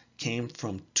race came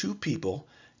from 2 people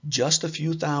just a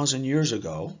few thousand years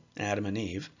ago, Adam and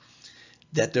Eve,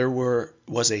 that there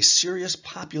was a serious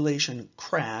population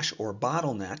crash or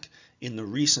bottleneck in the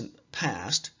recent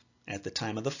past at the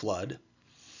time of the flood,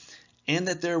 and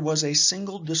that there was a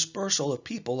single dispersal of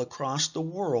people across the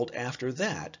world after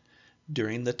that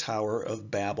during the Tower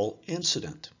of Babel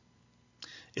incident.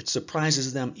 It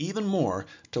surprises them even more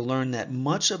to learn that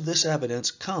much of this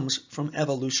evidence comes from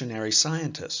evolutionary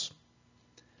scientists.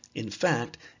 In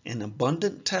fact, an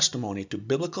abundant testimony to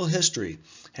biblical history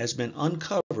has been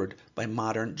uncovered by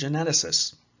modern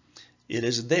geneticists. It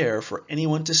is there for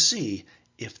anyone to see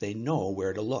if they know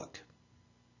where to look.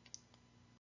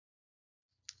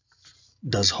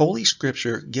 Does Holy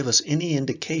Scripture give us any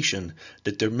indication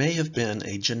that there may have been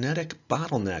a genetic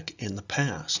bottleneck in the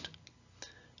past?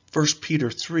 1 Peter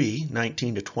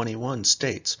 3:19-21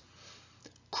 states,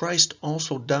 Christ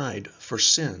also died for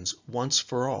sins once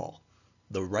for all,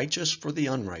 the righteous for the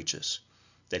unrighteous,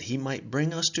 that he might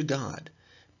bring us to God,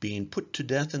 being put to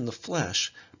death in the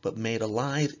flesh, but made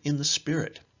alive in the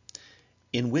Spirit,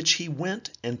 in which he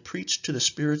went and preached to the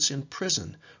spirits in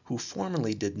prison, who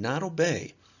formerly did not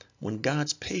obey, when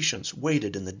God's patience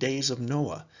waited in the days of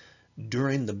Noah,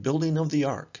 during the building of the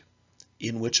ark,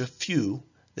 in which a few,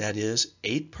 that is,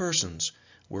 8 persons,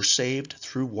 were saved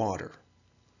through water.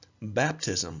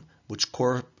 Baptism, which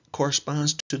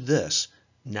corresponds to this,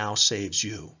 now saves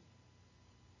you.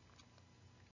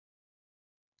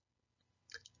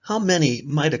 How many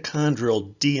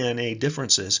mitochondrial DNA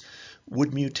differences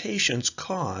would mutations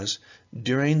cause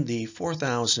during the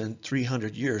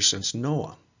 4,300 years since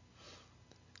Noah?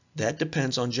 That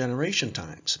depends on generation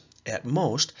times. At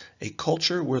most, a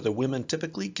culture where the women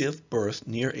typically give birth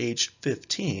near age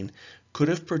 15 could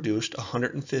have produced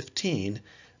 115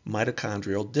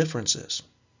 mitochondrial differences.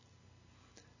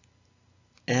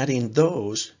 Adding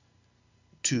those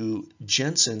to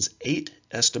Jensen's 8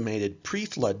 estimated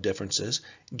pre-flood differences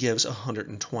gives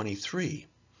 123.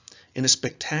 In a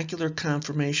spectacular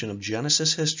confirmation of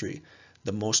Genesis history,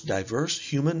 the most diverse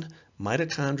human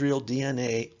mitochondrial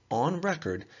DNA on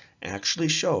record actually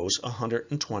shows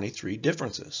 123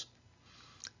 differences.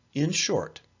 In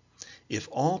short, if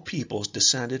all peoples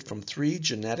descended from 3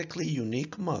 genetically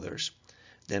unique mothers,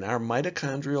 then our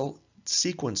mitochondrial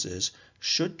sequences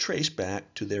should trace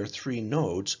back to their 3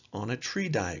 nodes on a tree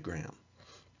diagram.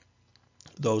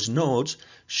 Those nodes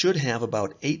should have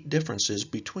about 8 differences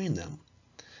between them.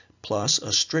 Plus,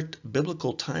 a strict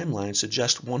biblical timeline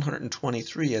suggests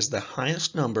 123 as the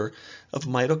highest number of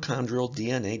mitochondrial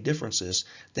DNA differences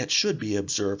that should be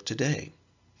observed today.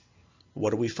 What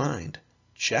do we find?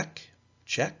 Check,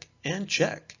 check, and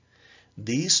check.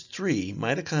 These 3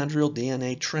 mitochondrial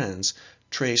DNA trends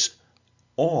trace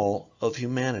all of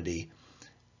humanity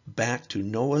back to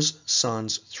Noah's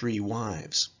son's 3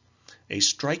 wives, a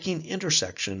striking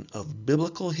intersection of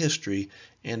biblical history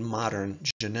and modern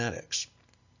genetics.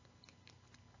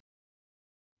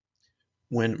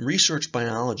 When research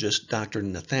biologist Dr.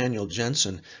 Nathaniel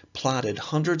Jensen plotted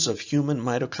hundreds of human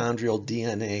mitochondrial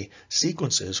DNA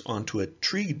sequences onto a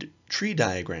tree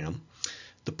diagram,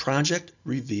 the project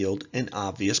revealed an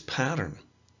obvious pattern.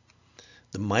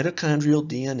 The mitochondrial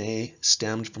DNA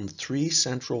stemmed from 3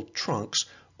 central trunks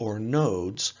or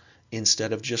nodes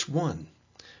instead of just 1.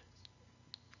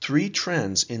 3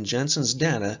 trends in Jensen's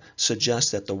data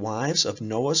suggest that the wives of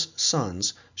Noah's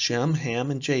sons, Shem,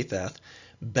 Ham, and Japheth,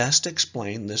 best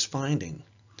explain this finding.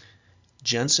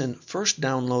 Jensen first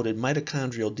downloaded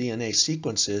mitochondrial DNA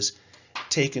sequences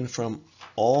taken from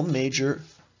all major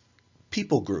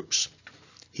people groups.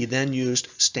 He then used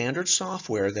standard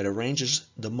software that arranges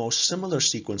the most similar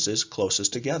sequences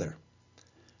closest together.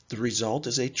 The result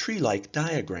is a tree-like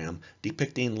diagram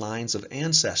depicting lines of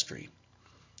ancestry.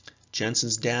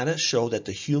 Jensen's data show that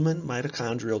the human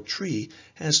mitochondrial tree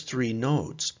has 3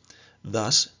 nodes.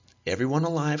 Thus, everyone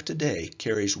alive today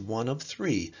carries one of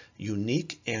 3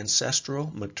 unique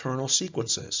ancestral maternal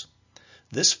sequences.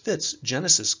 This fits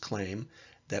Genesis' claim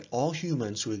that all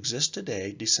humans who exist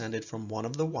today descended from one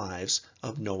of the wives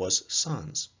of Noah's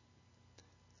sons.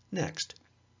 Next,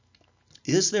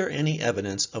 is there any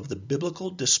evidence of the biblical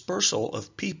dispersal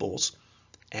of peoples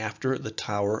after the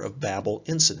Tower of Babel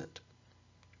incident?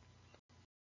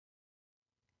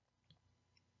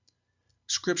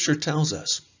 Scripture tells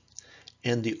us,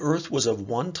 "And the earth was of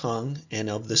one tongue and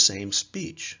of the same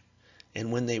speech.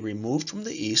 And when they removed from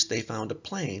the east, they found a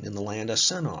plain in the land of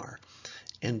Shinar,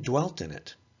 and dwelt in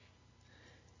it.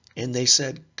 And they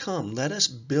said, Come, let us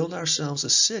build ourselves a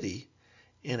city,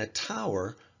 and a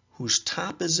tower whose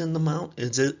top is in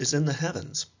the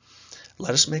heavens.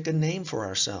 Let us make a name for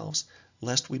ourselves,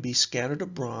 lest we be scattered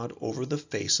abroad over the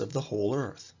face of the whole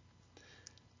earth.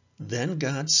 Then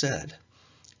God said,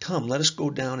 Come, let us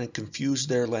go down and confuse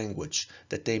their language,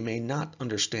 that they may not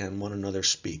understand one another's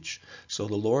speech. So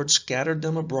the Lord scattered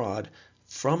them abroad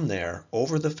from there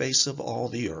over the face of all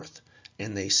the earth,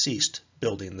 and they ceased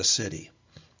building the city."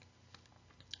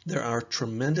 There are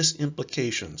tremendous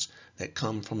implications that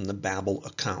come from the Babel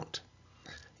account.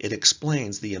 It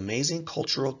explains the amazing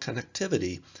cultural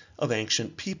connectivity of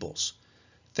ancient peoples,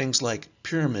 things like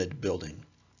pyramid building,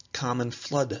 common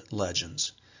flood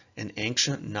legends, and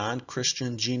ancient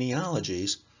non-Christian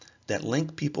genealogies that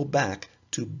link people back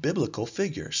to biblical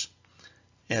figures,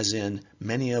 as in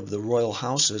many of the royal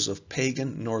houses of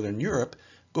pagan Northern Europe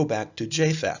go back to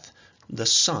Japheth, the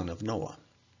son of Noah.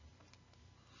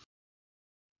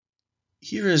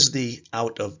 Here is the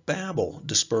Out of Babel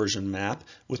dispersion map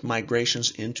with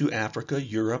migrations into Africa,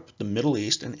 Europe, the Middle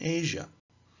East, and Asia.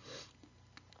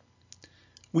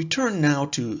 We turn now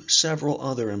to several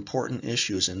other important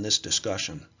issues in this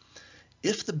discussion.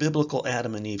 If the biblical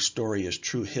Adam and Eve story is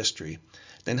true history,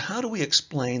 then how do we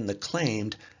explain the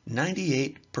claimed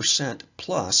 98%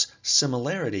 plus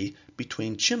similarity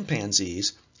between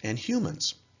chimpanzees and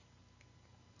humans?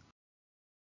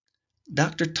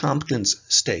 Dr. Tompkins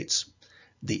states,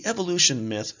 "The evolution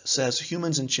myth says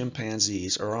humans and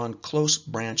chimpanzees are on close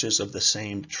branches of the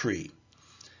same tree.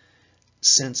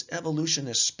 Since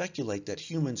evolutionists speculate that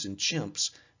humans and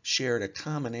chimps shared a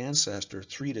common ancestor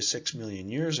 3 to 6 million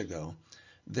years ago,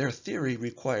 their theory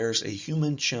requires a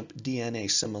human-chimp DNA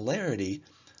similarity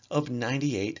of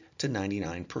 98 to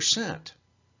 99%.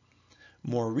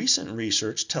 More recent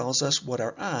research tells us what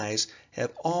our eyes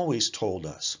have always told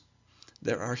us.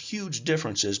 There are huge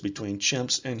differences between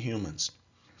chimps and humans.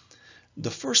 The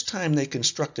first time they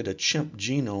constructed a chimp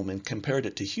genome and compared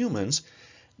it to humans,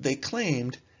 they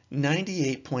claimed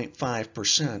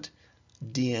 98.5%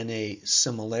 DNA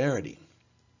similarity.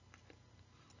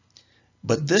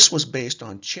 But this was based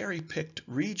on cherry-picked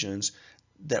regions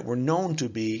that were known to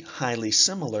be highly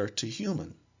similar to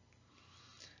human.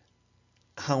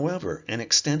 However, an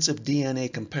extensive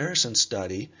DNA comparison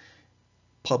study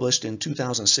published in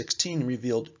 2016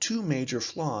 revealed two major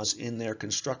flaws in their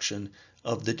construction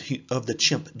of the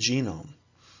chimp genome.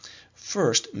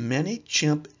 First, many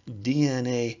chimp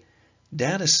DNA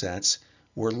datasets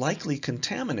were likely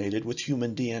contaminated with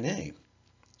human DNA,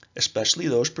 especially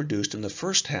those produced in the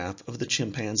first half of the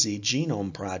Chimpanzee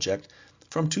Genome Project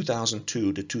from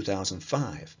 2002 to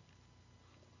 2005.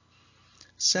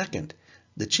 Second,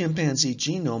 the chimpanzee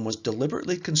genome was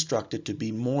deliberately constructed to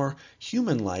be more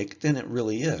human-like than it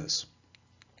really is.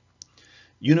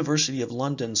 University of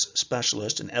London's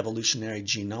specialist in evolutionary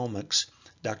genomics,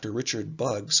 Dr. Richard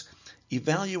Buggs,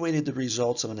 evaluated the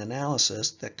results of an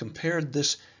analysis that compared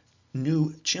this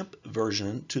new chimp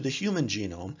version to the human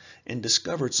genome and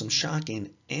discovered some shocking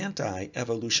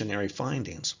anti-evolutionary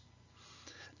findings.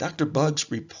 Dr. Buggs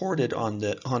reported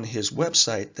on his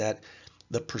website that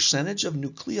the percentage of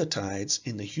nucleotides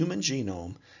in the human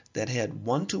genome that had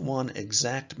one-to-one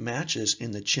exact matches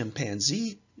in the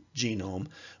chimpanzee genome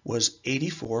was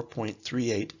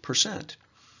 84.38%,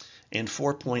 and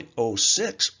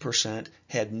 4.06%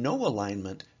 had no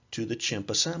alignment to the chimp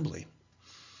assembly.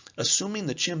 Assuming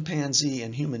the chimpanzee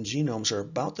and human genomes are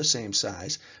about the same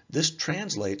size, this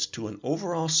translates to an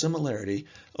overall similarity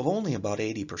of only about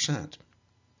 80%.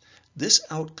 This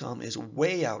outcome is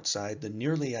way outside the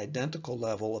nearly identical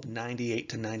level of 98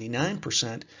 to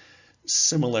 99%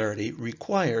 similarity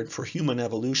required for human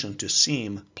evolution to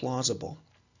seem plausible.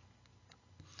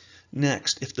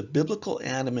 Next, if the biblical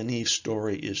Adam and Eve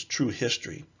story is true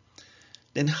history,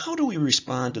 then how do we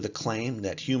respond to the claim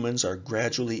that humans are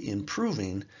gradually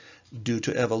improving due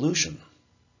to evolution?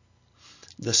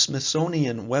 The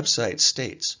Smithsonian website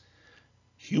states,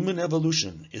 "Human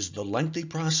evolution is the lengthy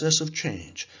process of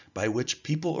change by which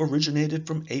people originated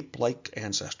from ape-like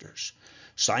ancestors.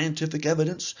 Scientific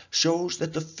evidence shows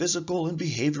that the physical and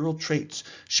behavioral traits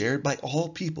shared by all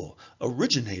people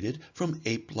originated from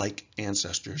ape-like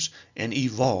ancestors and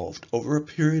evolved over a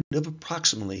period of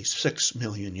approximately 6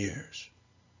 million years."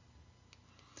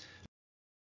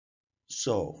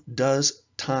 So, does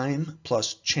time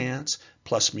plus chance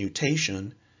plus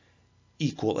mutation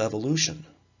equal evolution?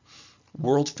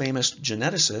 World-famous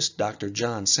geneticist Dr.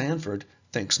 John Sanford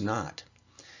thinks not.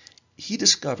 He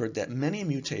discovered that many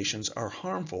mutations are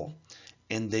harmful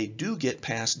and they do get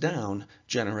passed down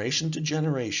generation to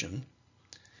generation,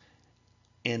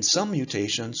 and some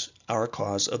mutations are a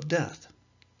cause of death.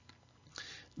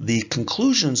 The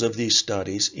conclusions of these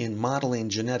studies in modeling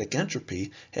genetic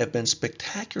entropy have been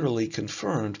spectacularly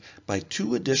confirmed by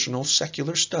two additional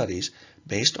secular studies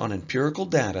based on empirical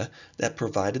data that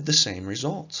provided the same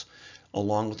results,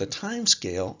 along with a time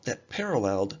scale that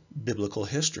paralleled biblical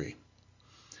history.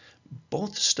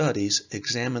 Both studies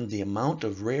examined the amount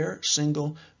of rare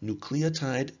single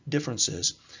nucleotide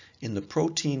differences in the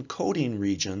protein coding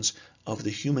regions of the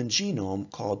human genome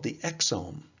called the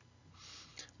exome.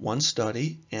 One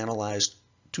study analyzed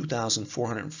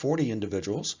 2,440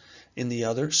 individuals, and the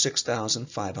other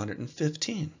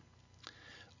 6,515.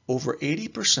 Over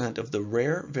 80% of the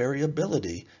rare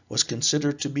variability was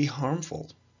considered to be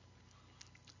harmful,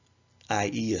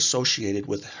 i.e. associated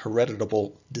with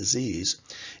hereditable disease,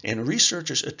 and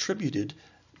researchers attributed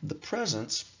the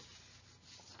presence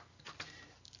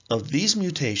of these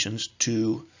mutations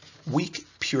to weak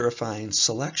purifying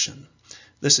selection.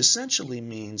 This essentially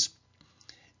means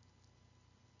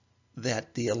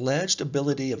that the alleged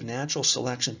ability of natural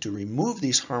selection to remove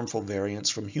these harmful variants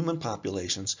from human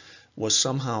populations was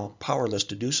somehow powerless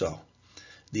to do so.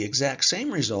 The exact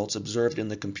same results observed in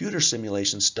the computer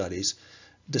simulation studies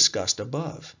discussed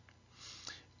above.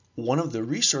 One of the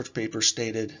research papers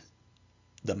stated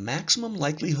the maximum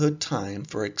likelihood time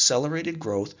for accelerated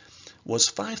growth was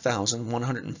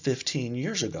 5,115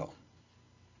 years ago.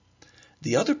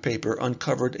 The other paper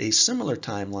uncovered a similar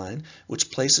timeline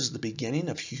which places the beginning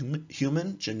of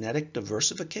human genetic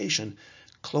diversification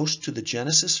close to the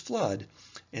Genesis flood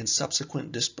and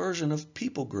subsequent dispersion of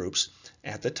people groups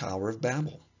at the Tower of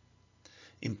Babel.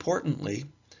 Importantly,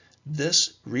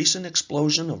 this recent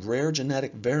explosion of rare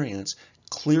genetic variants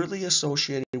clearly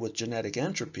associated with genetic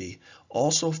entropy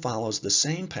also follows the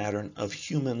same pattern of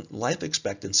human life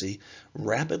expectancy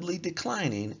rapidly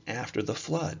declining after the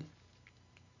flood.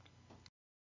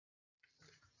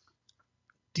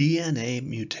 DNA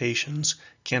mutations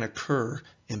can occur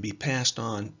and be passed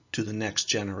on to the next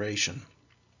generation.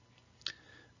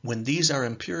 When these are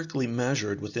empirically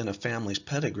measured within a family's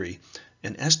pedigree,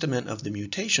 an estimate of the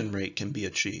mutation rate can be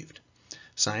achieved.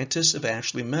 Scientists have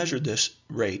actually measured this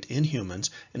rate in humans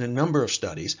in a number of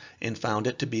studies and found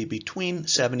it to be between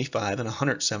 75 and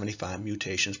 175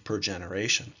 mutations per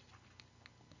generation.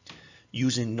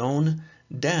 Using known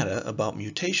data about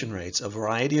mutation rates, a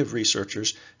variety of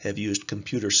researchers have used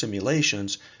computer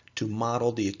simulations to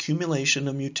model the accumulation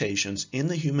of mutations in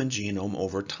the human genome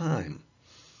over time.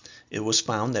 It was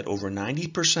found that over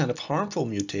 90% of harmful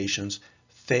mutations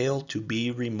fail to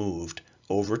be removed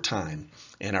over time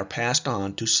and are passed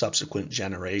on to subsequent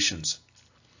generations.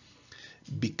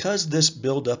 Because this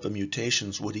buildup of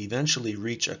mutations would eventually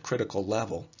reach a critical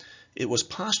level, it was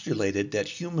postulated that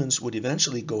humans would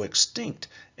eventually go extinct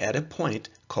at a point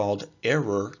called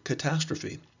error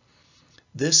catastrophe.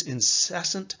 This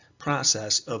incessant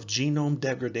process of genome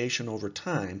degradation over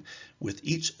time with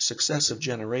each successive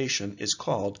generation is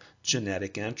called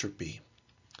genetic entropy.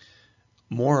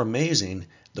 More amazing,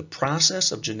 the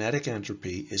process of genetic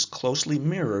entropy is closely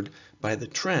mirrored by the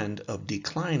trend of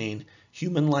declining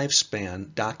human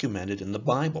lifespan documented in the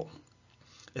Bible,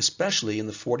 especially in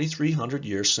the 4,300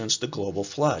 years since the global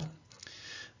flood.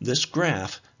 This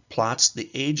graph plots the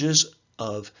ages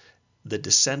of the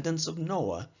descendants of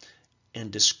Noah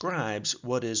and describes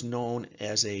what is known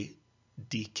as a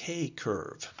decay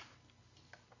curve.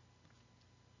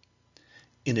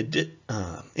 In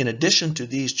addition to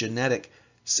these genetic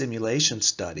simulation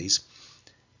studies,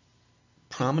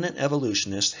 prominent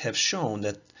evolutionists have shown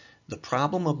that the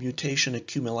problem of mutation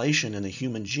accumulation in the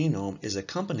human genome is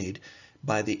accompanied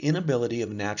by the inability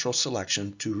of natural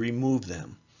selection to remove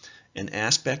them, an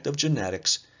aspect of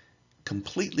genetics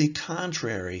completely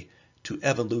contrary to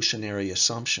evolutionary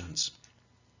assumptions.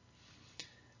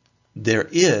 There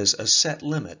is a set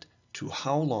limit to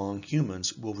how long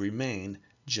humans will remain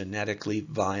genetically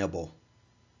viable.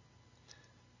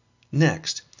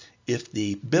 Next, if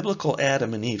the biblical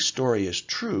Adam and Eve story is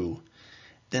true,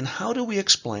 then how do we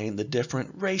explain the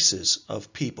different races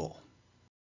of people?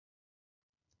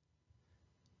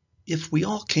 If we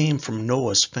all came from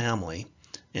Noah's family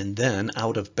and then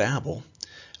out of Babel,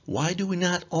 why do we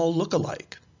not all look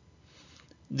alike?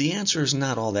 The answer is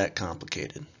not all that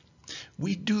complicated.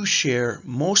 We do share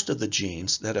most of the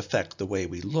genes that affect the way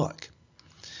we look.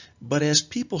 But as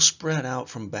people spread out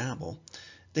from Babel,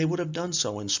 they would have done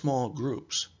so in small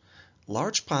groups.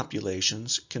 Large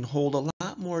populations can hold a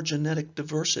lot more genetic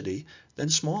diversity than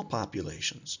small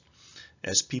populations.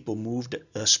 As people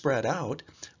spread out,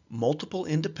 multiple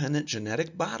independent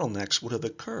genetic bottlenecks would have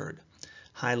occurred.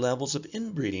 High levels of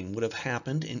inbreeding would have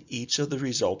happened in each of the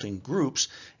resulting groups,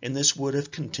 and this would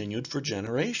have continued for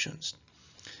generations.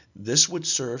 This would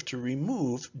serve to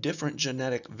remove different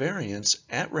genetic variants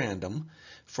at random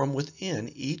from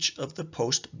within each of the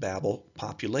post-Babel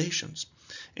populations.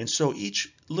 And so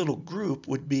each little group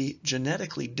would be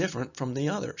genetically different from the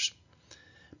others.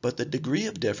 But the degree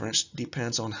of difference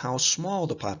depends on how small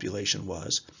the population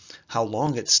was, how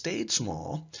long it stayed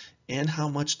small, and how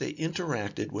much they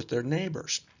interacted with their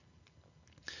neighbors.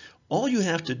 All you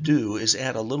have to do is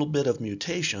add a little bit of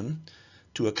mutation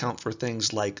to account for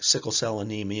things like sickle cell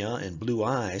anemia and blue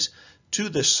eyes to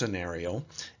this scenario,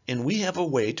 and we have a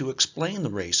way to explain the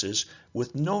races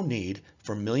with no need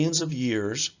for millions of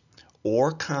years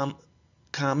or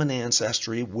common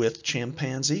ancestry with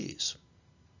chimpanzees.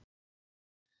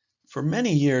 For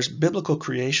many years, biblical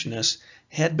creationists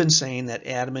had been saying that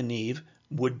Adam and Eve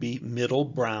would be middle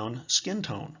brown skin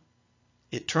tone.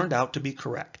 It turned out to be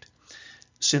correct.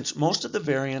 Since most of the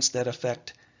variants that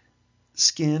affect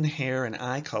skin, hair, and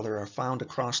eye color are found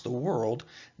across the world,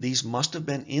 these must have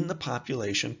been in the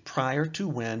population prior to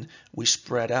when we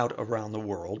spread out around the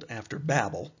world after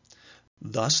Babel.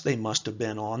 Thus, they must have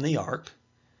been on the ark.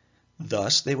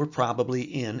 Thus, they were probably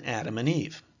in Adam and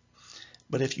Eve.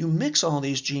 But if you mix all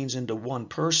these genes into one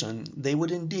person, they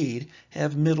would indeed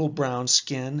have middle brown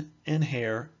skin and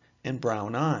hair and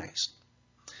brown eyes.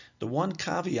 The one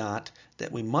caveat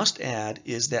that we must add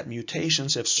is that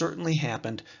mutations have certainly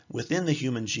happened within the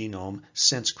human genome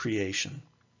since creation.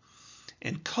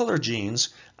 And color genes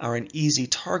are an easy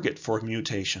target for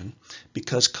mutation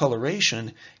because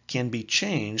coloration can be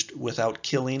changed without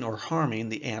killing or harming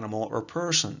the animal or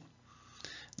person.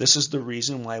 This is the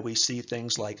reason why we see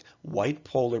things like white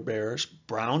polar bears,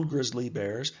 brown grizzly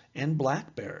bears, and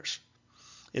black bears.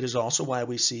 It is also why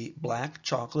we see black,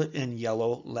 chocolate, and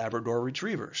yellow Labrador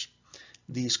retrievers.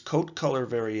 These coat color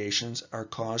variations are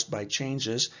caused by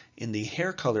changes in the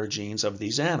hair color genes of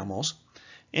these animals,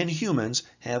 and humans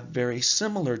have very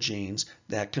similar genes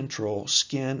that control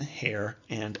skin, hair,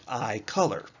 and eye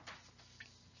color.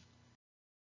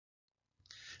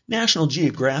 National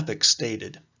Geographic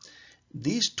stated,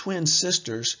 "These twin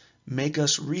sisters make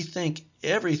us rethink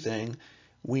everything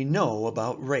we know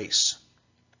about race."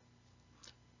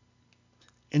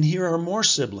 And here are more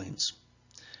siblings.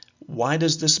 Why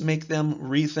does this make them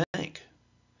rethink?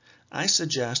 I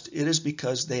suggest it is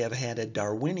because they have had a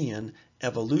Darwinian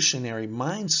evolutionary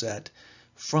mindset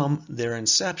from their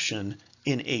inception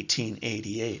in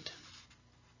 1888.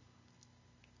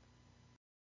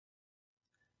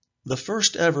 The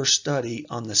first ever study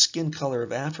on the skin color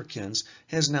of Africans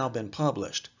has now been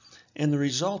published, and the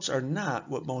results are not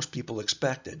what most people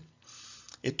expected.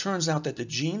 It turns out that the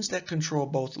genes that control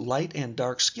both light and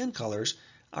dark skin colors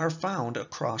are found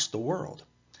across the world.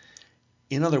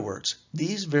 In other words,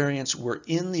 these variants were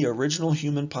in the original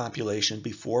human population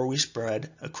before we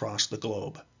spread across the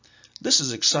globe. This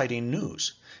is exciting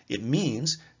news. It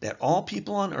means that all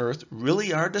people on Earth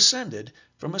really are descended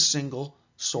from a single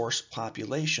source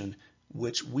population,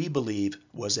 which we believe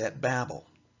was at Babel.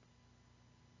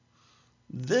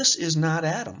 This is not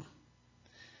Adam.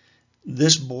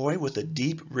 This boy with a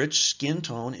deep, rich skin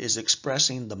tone is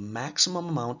expressing the maximum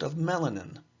amount of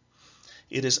melanin.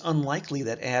 It is unlikely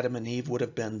that Adam and Eve would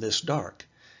have been this dark,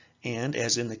 and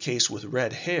as in the case with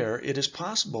red hair, it is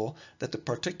possible that the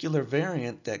particular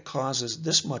variant that causes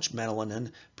this much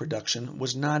melanin production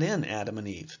was not in Adam and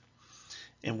Eve.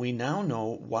 And we now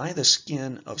know why the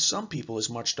skin of some people is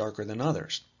much darker than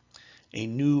others. A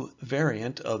new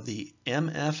variant of the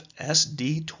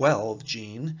MFSD12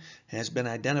 gene has been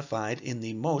identified in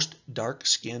the most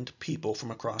dark-skinned people from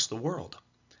across the world.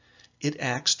 It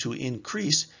acts to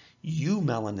increase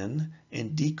eumelanin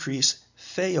and decrease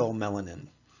pheomelanin,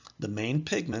 the main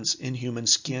pigments in human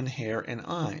skin, hair, and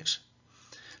eyes.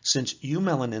 Since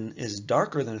eumelanin is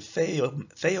darker than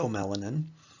pheomelanin,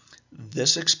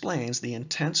 this explains the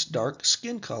intense dark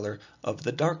skin color of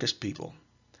the darkest people.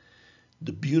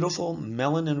 The beautiful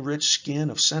melanin-rich skin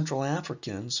of Central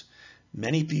Africans,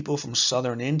 many people from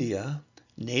southern India,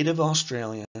 native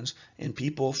Australians, and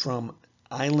people from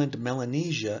island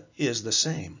Melanesia is the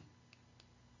same.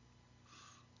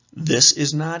 This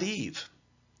is not Eve.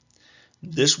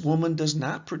 This woman does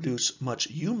not produce much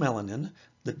eumelanin,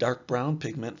 the dark brown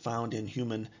pigment found in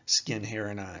human skin, hair,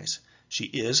 and eyes. She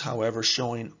is, however,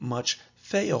 showing much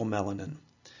pheomelanin,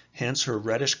 hence her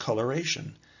reddish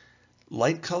coloration.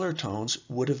 Light color tones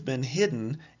would have been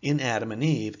hidden in Adam and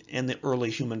Eve and the early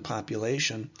human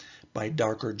population by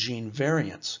darker gene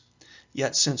variants.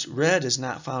 Yet since red is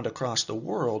not found across the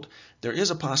world, there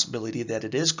is a possibility that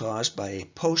it is caused by a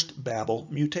post-Babel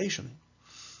mutation.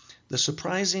 The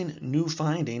surprising new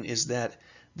finding is that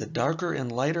the darker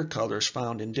and lighter colors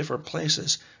found in different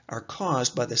places are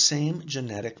caused by the same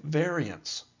genetic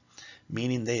variants,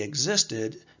 meaning they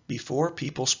existed before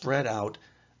people spread out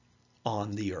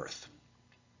on the earth.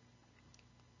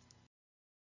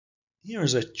 Here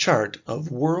is a chart of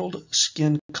world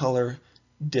skin color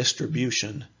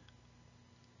distribution.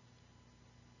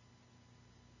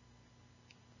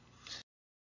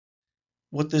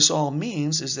 What this all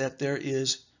means is that there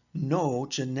is no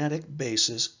genetic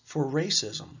basis for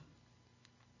racism.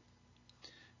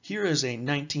 Here is a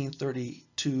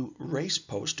 1932 race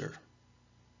poster.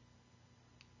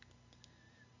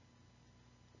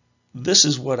 This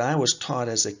is what I was taught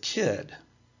as a kid.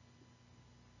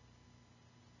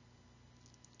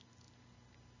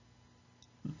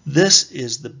 This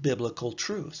is the biblical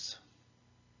truth.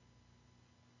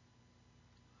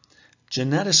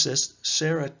 Geneticist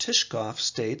Sarah Tishkoff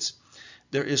states,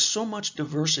 "There is so much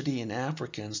diversity in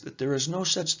Africans that there is no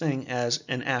such thing as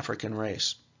an African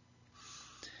race."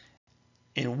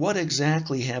 And what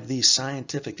exactly have these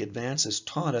scientific advances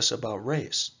taught us about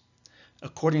race?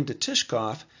 According to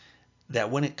Tishkoff, that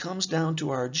when it comes down to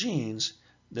our genes,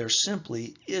 there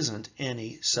simply isn't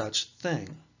any such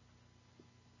thing.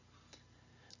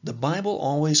 The Bible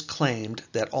always claimed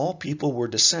that all people were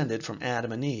descended from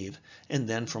Adam and Eve, and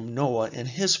then from Noah and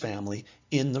his family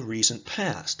in the recent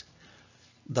past.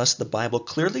 Thus, the Bible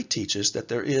clearly teaches that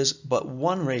there is but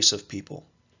one race of people.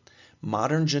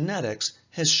 Modern genetics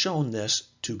has shown this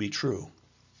to be true.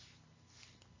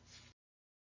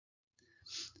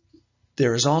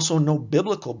 There is also no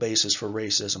biblical basis for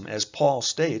racism, as Paul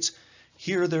states,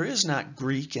 "Here there is not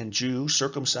Greek and Jew,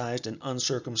 circumcised and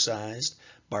uncircumcised,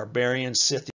 barbarian,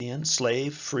 Scythian,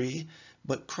 slave, free,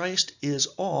 but Christ is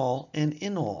all and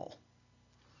in all."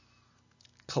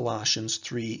 Colossians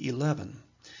 3:11.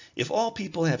 If all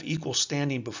people have equal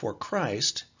standing before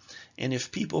Christ, and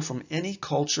if people from any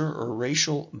culture or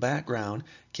racial background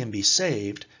can be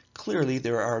saved, clearly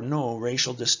there are no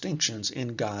racial distinctions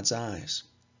in God's eyes.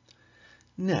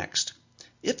 Next,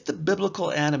 if the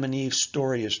biblical Adam and Eve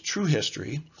story is true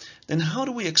history, then how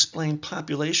do we explain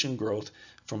population growth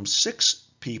from 6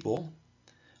 people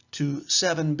to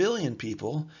 7 billion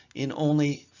people in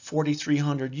only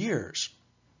 4,300 years?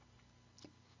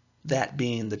 That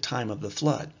being the time of the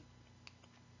flood.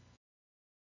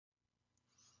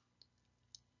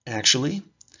 Actually,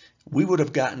 we would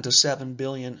have gotten to 7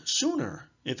 billion sooner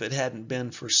if it hadn't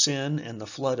been for sin and the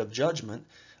flood of judgment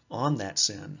on that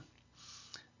sin.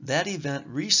 That event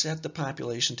reset the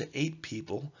population to 8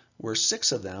 people, where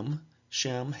 6 of them,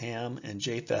 Shem, Ham, and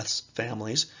Japheth's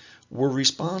families, were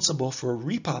responsible for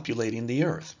repopulating the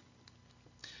earth.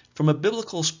 From a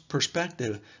biblical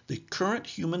perspective, the current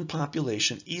human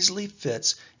population easily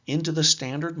fits into the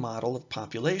standard model of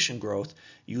population growth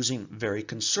using very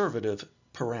conservative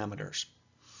parameters.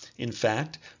 In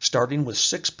fact, starting with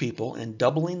 6 people and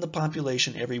doubling the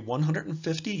population every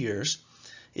 150 years,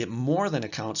 it more than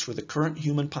accounts for the current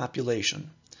human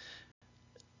population,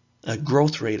 a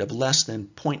growth rate of less than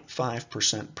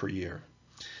 0.5% per year.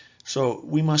 So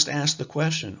we must ask the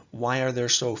question, why are there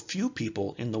so few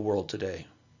people in the world today?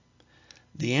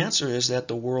 The answer is that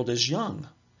the world is young,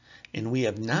 and we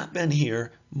have not been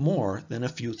here more than a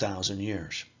few thousand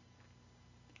years.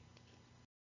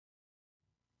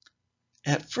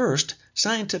 At first,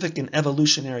 scientific and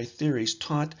evolutionary theories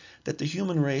taught that the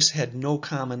human race had no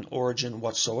common origin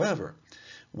whatsoever,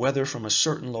 whether from a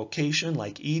certain location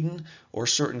like Eden or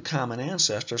certain common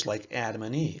ancestors like Adam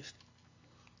and Eve.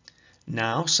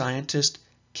 Now, scientists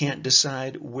can't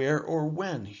decide where or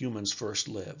when humans first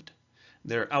lived.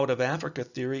 Their out-of-Africa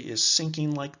theory is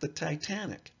sinking like the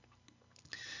Titanic.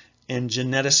 And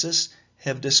geneticists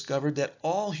have discovered that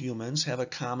all humans have a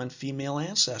common female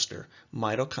ancestor,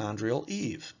 mitochondrial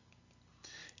Eve.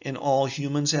 And all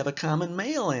humans have a common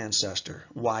male ancestor,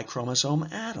 Y chromosome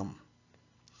Adam.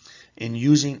 And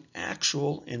using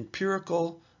actual,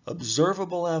 empirical,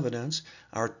 observable evidence,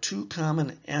 our 2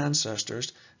 common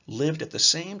ancestors lived at the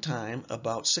same time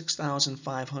about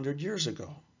 6,500 years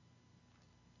ago.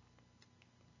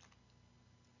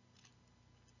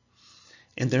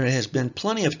 And there has been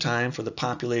plenty of time for the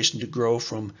population to grow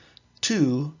from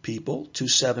 2 people to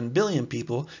 7 billion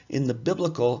people in the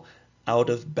biblical out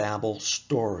of Babel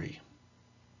story.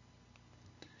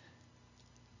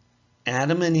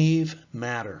 Adam and Eve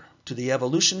matter. To the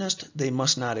evolutionist, they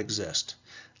must not exist,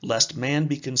 lest man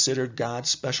be considered God's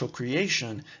special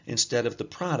creation instead of the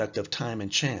product of time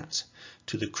and chance.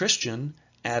 To the Christian,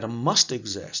 Adam must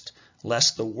exist,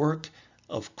 lest the work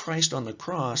of Christ on the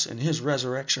cross and his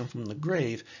resurrection from the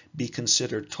grave be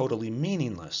considered totally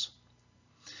meaningless.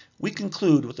 We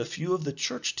conclude with a few of the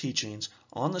church teachings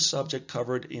on the subject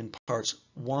covered in parts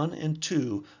 1 and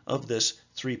 2 of this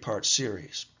 3-part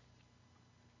series.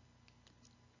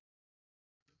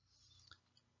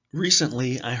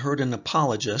 Recently, I heard an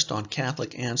apologist on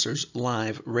Catholic Answers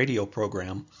live radio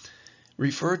program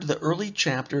refer to the early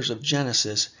chapters of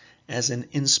Genesis as an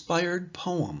inspired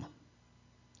poem.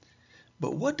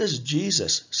 But what does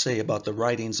Jesus say about the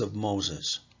writings of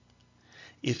Moses?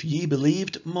 "If ye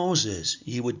believed Moses,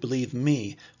 ye would believe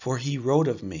me, for he wrote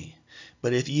of me.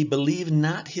 But if ye believe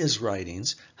not his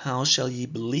writings, how shall ye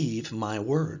believe my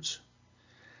words?"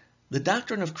 The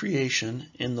doctrine of creation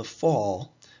in the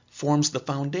fall forms the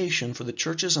foundation for the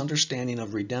Church's understanding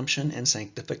of redemption and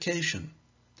sanctification.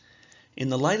 In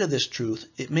the light of this truth,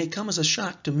 it may come as a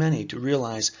shock to many to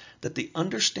realize that the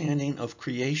understanding of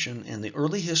creation and the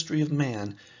early history of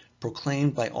man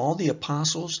proclaimed by all the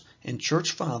apostles and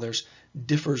church fathers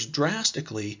differs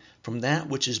drastically from that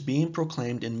which is being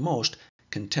proclaimed in most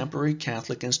contemporary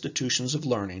Catholic institutions of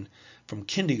learning, from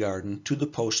kindergarten to the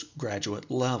postgraduate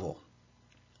level.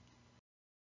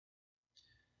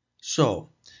 So,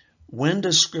 when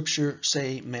does Scripture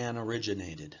say man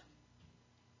originated?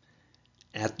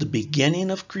 At the beginning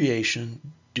of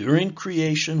creation, during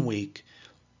creation week,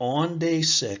 on day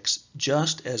 6,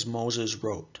 just as Moses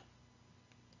wrote.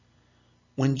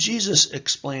 When Jesus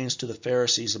explains to the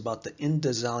Pharisees about the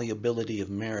indissolubility of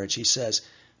marriage, he says,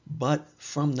 "But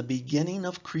from the beginning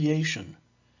of creation,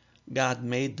 God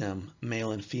made them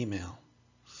male and female.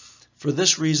 For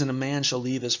this reason, a man shall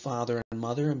leave his father and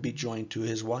mother and be joined to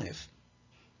his wife."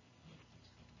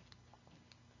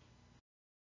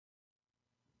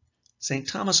 St.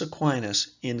 Thomas Aquinas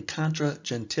in Contra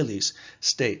Gentiles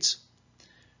states,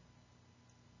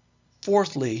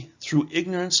 "Fourthly, through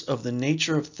ignorance of the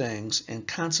nature of things and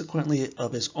consequently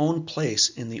of his own place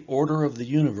in the order of the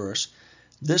universe,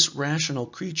 this rational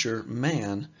creature,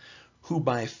 man, who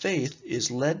by faith is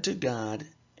led to God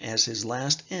as his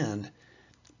last end,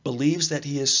 believes that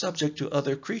he is subject to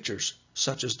other creatures,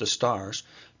 such as the stars,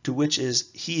 to which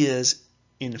he is,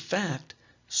 in fact,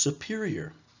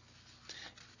 superior.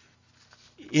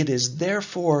 It is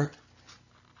therefore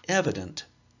evident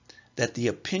that the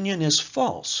opinion is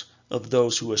false of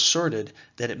those who asserted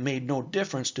that it made no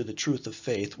difference to the truth of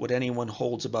faith what anyone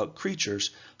holds about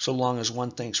creatures so long as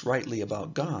one thinks rightly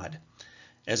about God.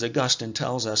 As Augustine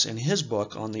tells us in his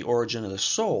book on the origin of the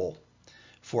soul,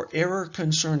 for error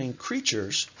concerning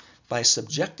creatures, by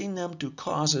subjecting them to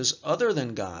causes other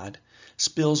than God,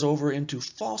 spills over into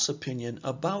false opinion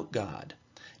about God,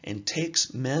 and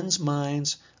takes men's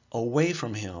minds away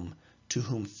from him to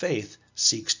whom faith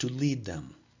seeks to lead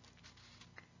them."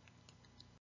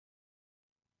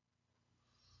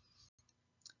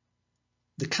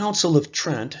 The Council of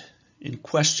Trent, in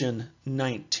question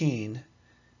 19,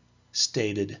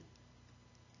 stated,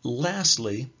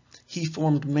 "Lastly, he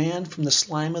formed man from the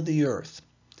slime of the earth,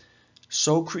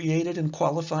 so created and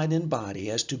qualified in body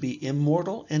as to be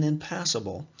immortal and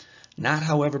impassible, not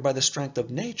however by the strength of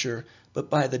nature, but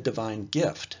by the divine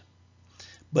gift.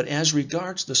 But as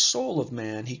regards the soul of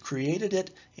man, he created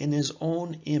it in his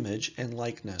own image and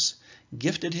likeness,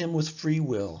 gifted him with free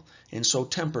will, and so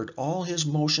tempered all his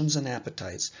motions and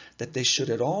appetites that they should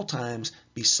at all times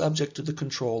be subject to the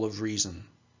control of reason.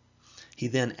 He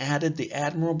then added the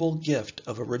admirable gift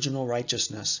of original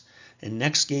righteousness, and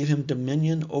next gave him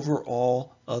dominion over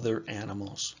all other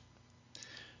animals.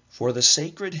 For the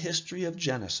sacred history of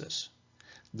Genesis,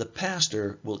 the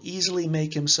pastor will easily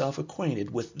make himself acquainted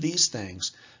with these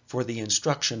things for the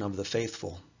instruction of the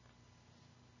faithful."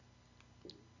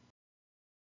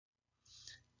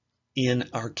 In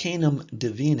Arcanum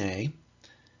Divinae,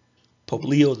 Pope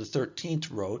Leo XIII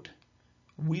wrote,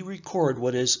 "We record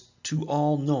what is to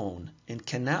all known, and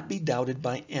cannot be doubted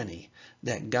by any,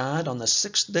 that God on the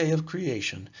 6th day of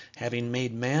creation, having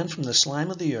made man from the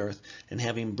slime of the earth, and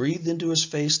having breathed into his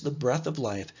face the breath of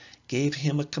life, gave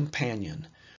him a companion,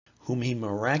 whom he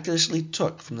miraculously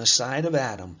took from the side of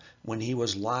Adam when he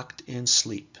was locked in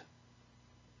sleep."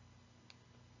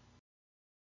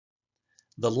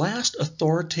 The last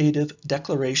authoritative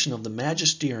declaration of the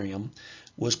magisterium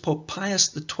was Pope Pius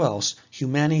XII's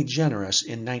Humani Generis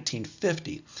in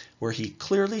 1950, where he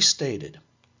clearly stated,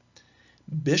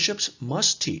 "Bishops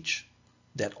must teach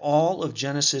that all of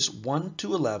Genesis 1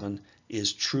 to 11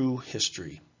 is true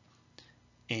history,"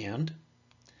 and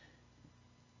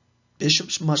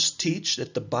 "Bishops must teach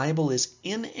that the Bible is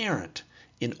inerrant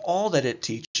in all that it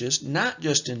teaches, not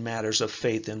just in matters of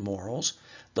faith and morals.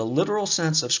 The literal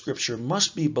sense of Scripture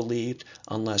must be believed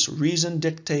unless reason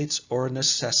dictates or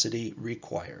necessity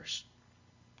requires."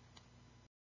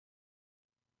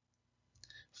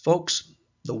 Folks,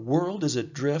 the world is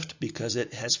adrift because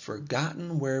it has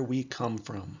forgotten where we come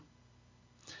from,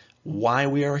 why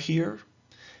we are here,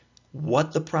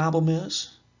 what the problem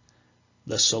is,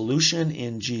 the solution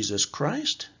in Jesus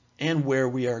Christ, and where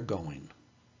we are going.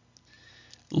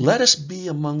 Let us be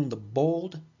among the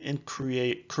bold and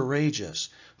courageous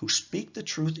who speak the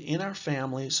truth in our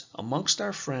families, amongst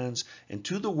our friends, and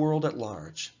to the world at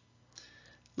large.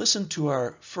 Listen to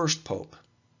our first Pope.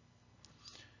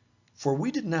 "For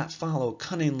we did not follow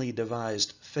cunningly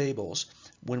devised fables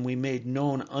when we made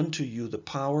known unto you the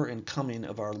power and coming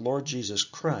of our Lord Jesus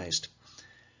Christ,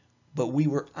 but we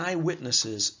were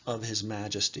eyewitnesses of his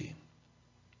majesty."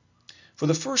 For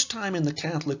the first time in the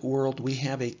Catholic world, we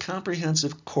have a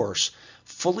comprehensive course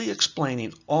fully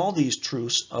explaining all these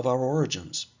truths of our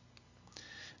origins.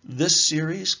 This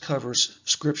series covers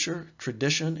Scripture,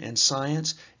 tradition, and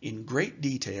science in great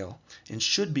detail and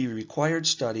should be required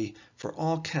study for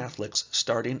all Catholics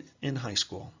starting in high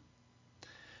school.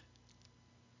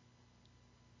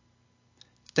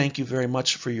 Thank you very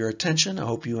much for your attention. I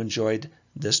hope you enjoyed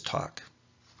this talk.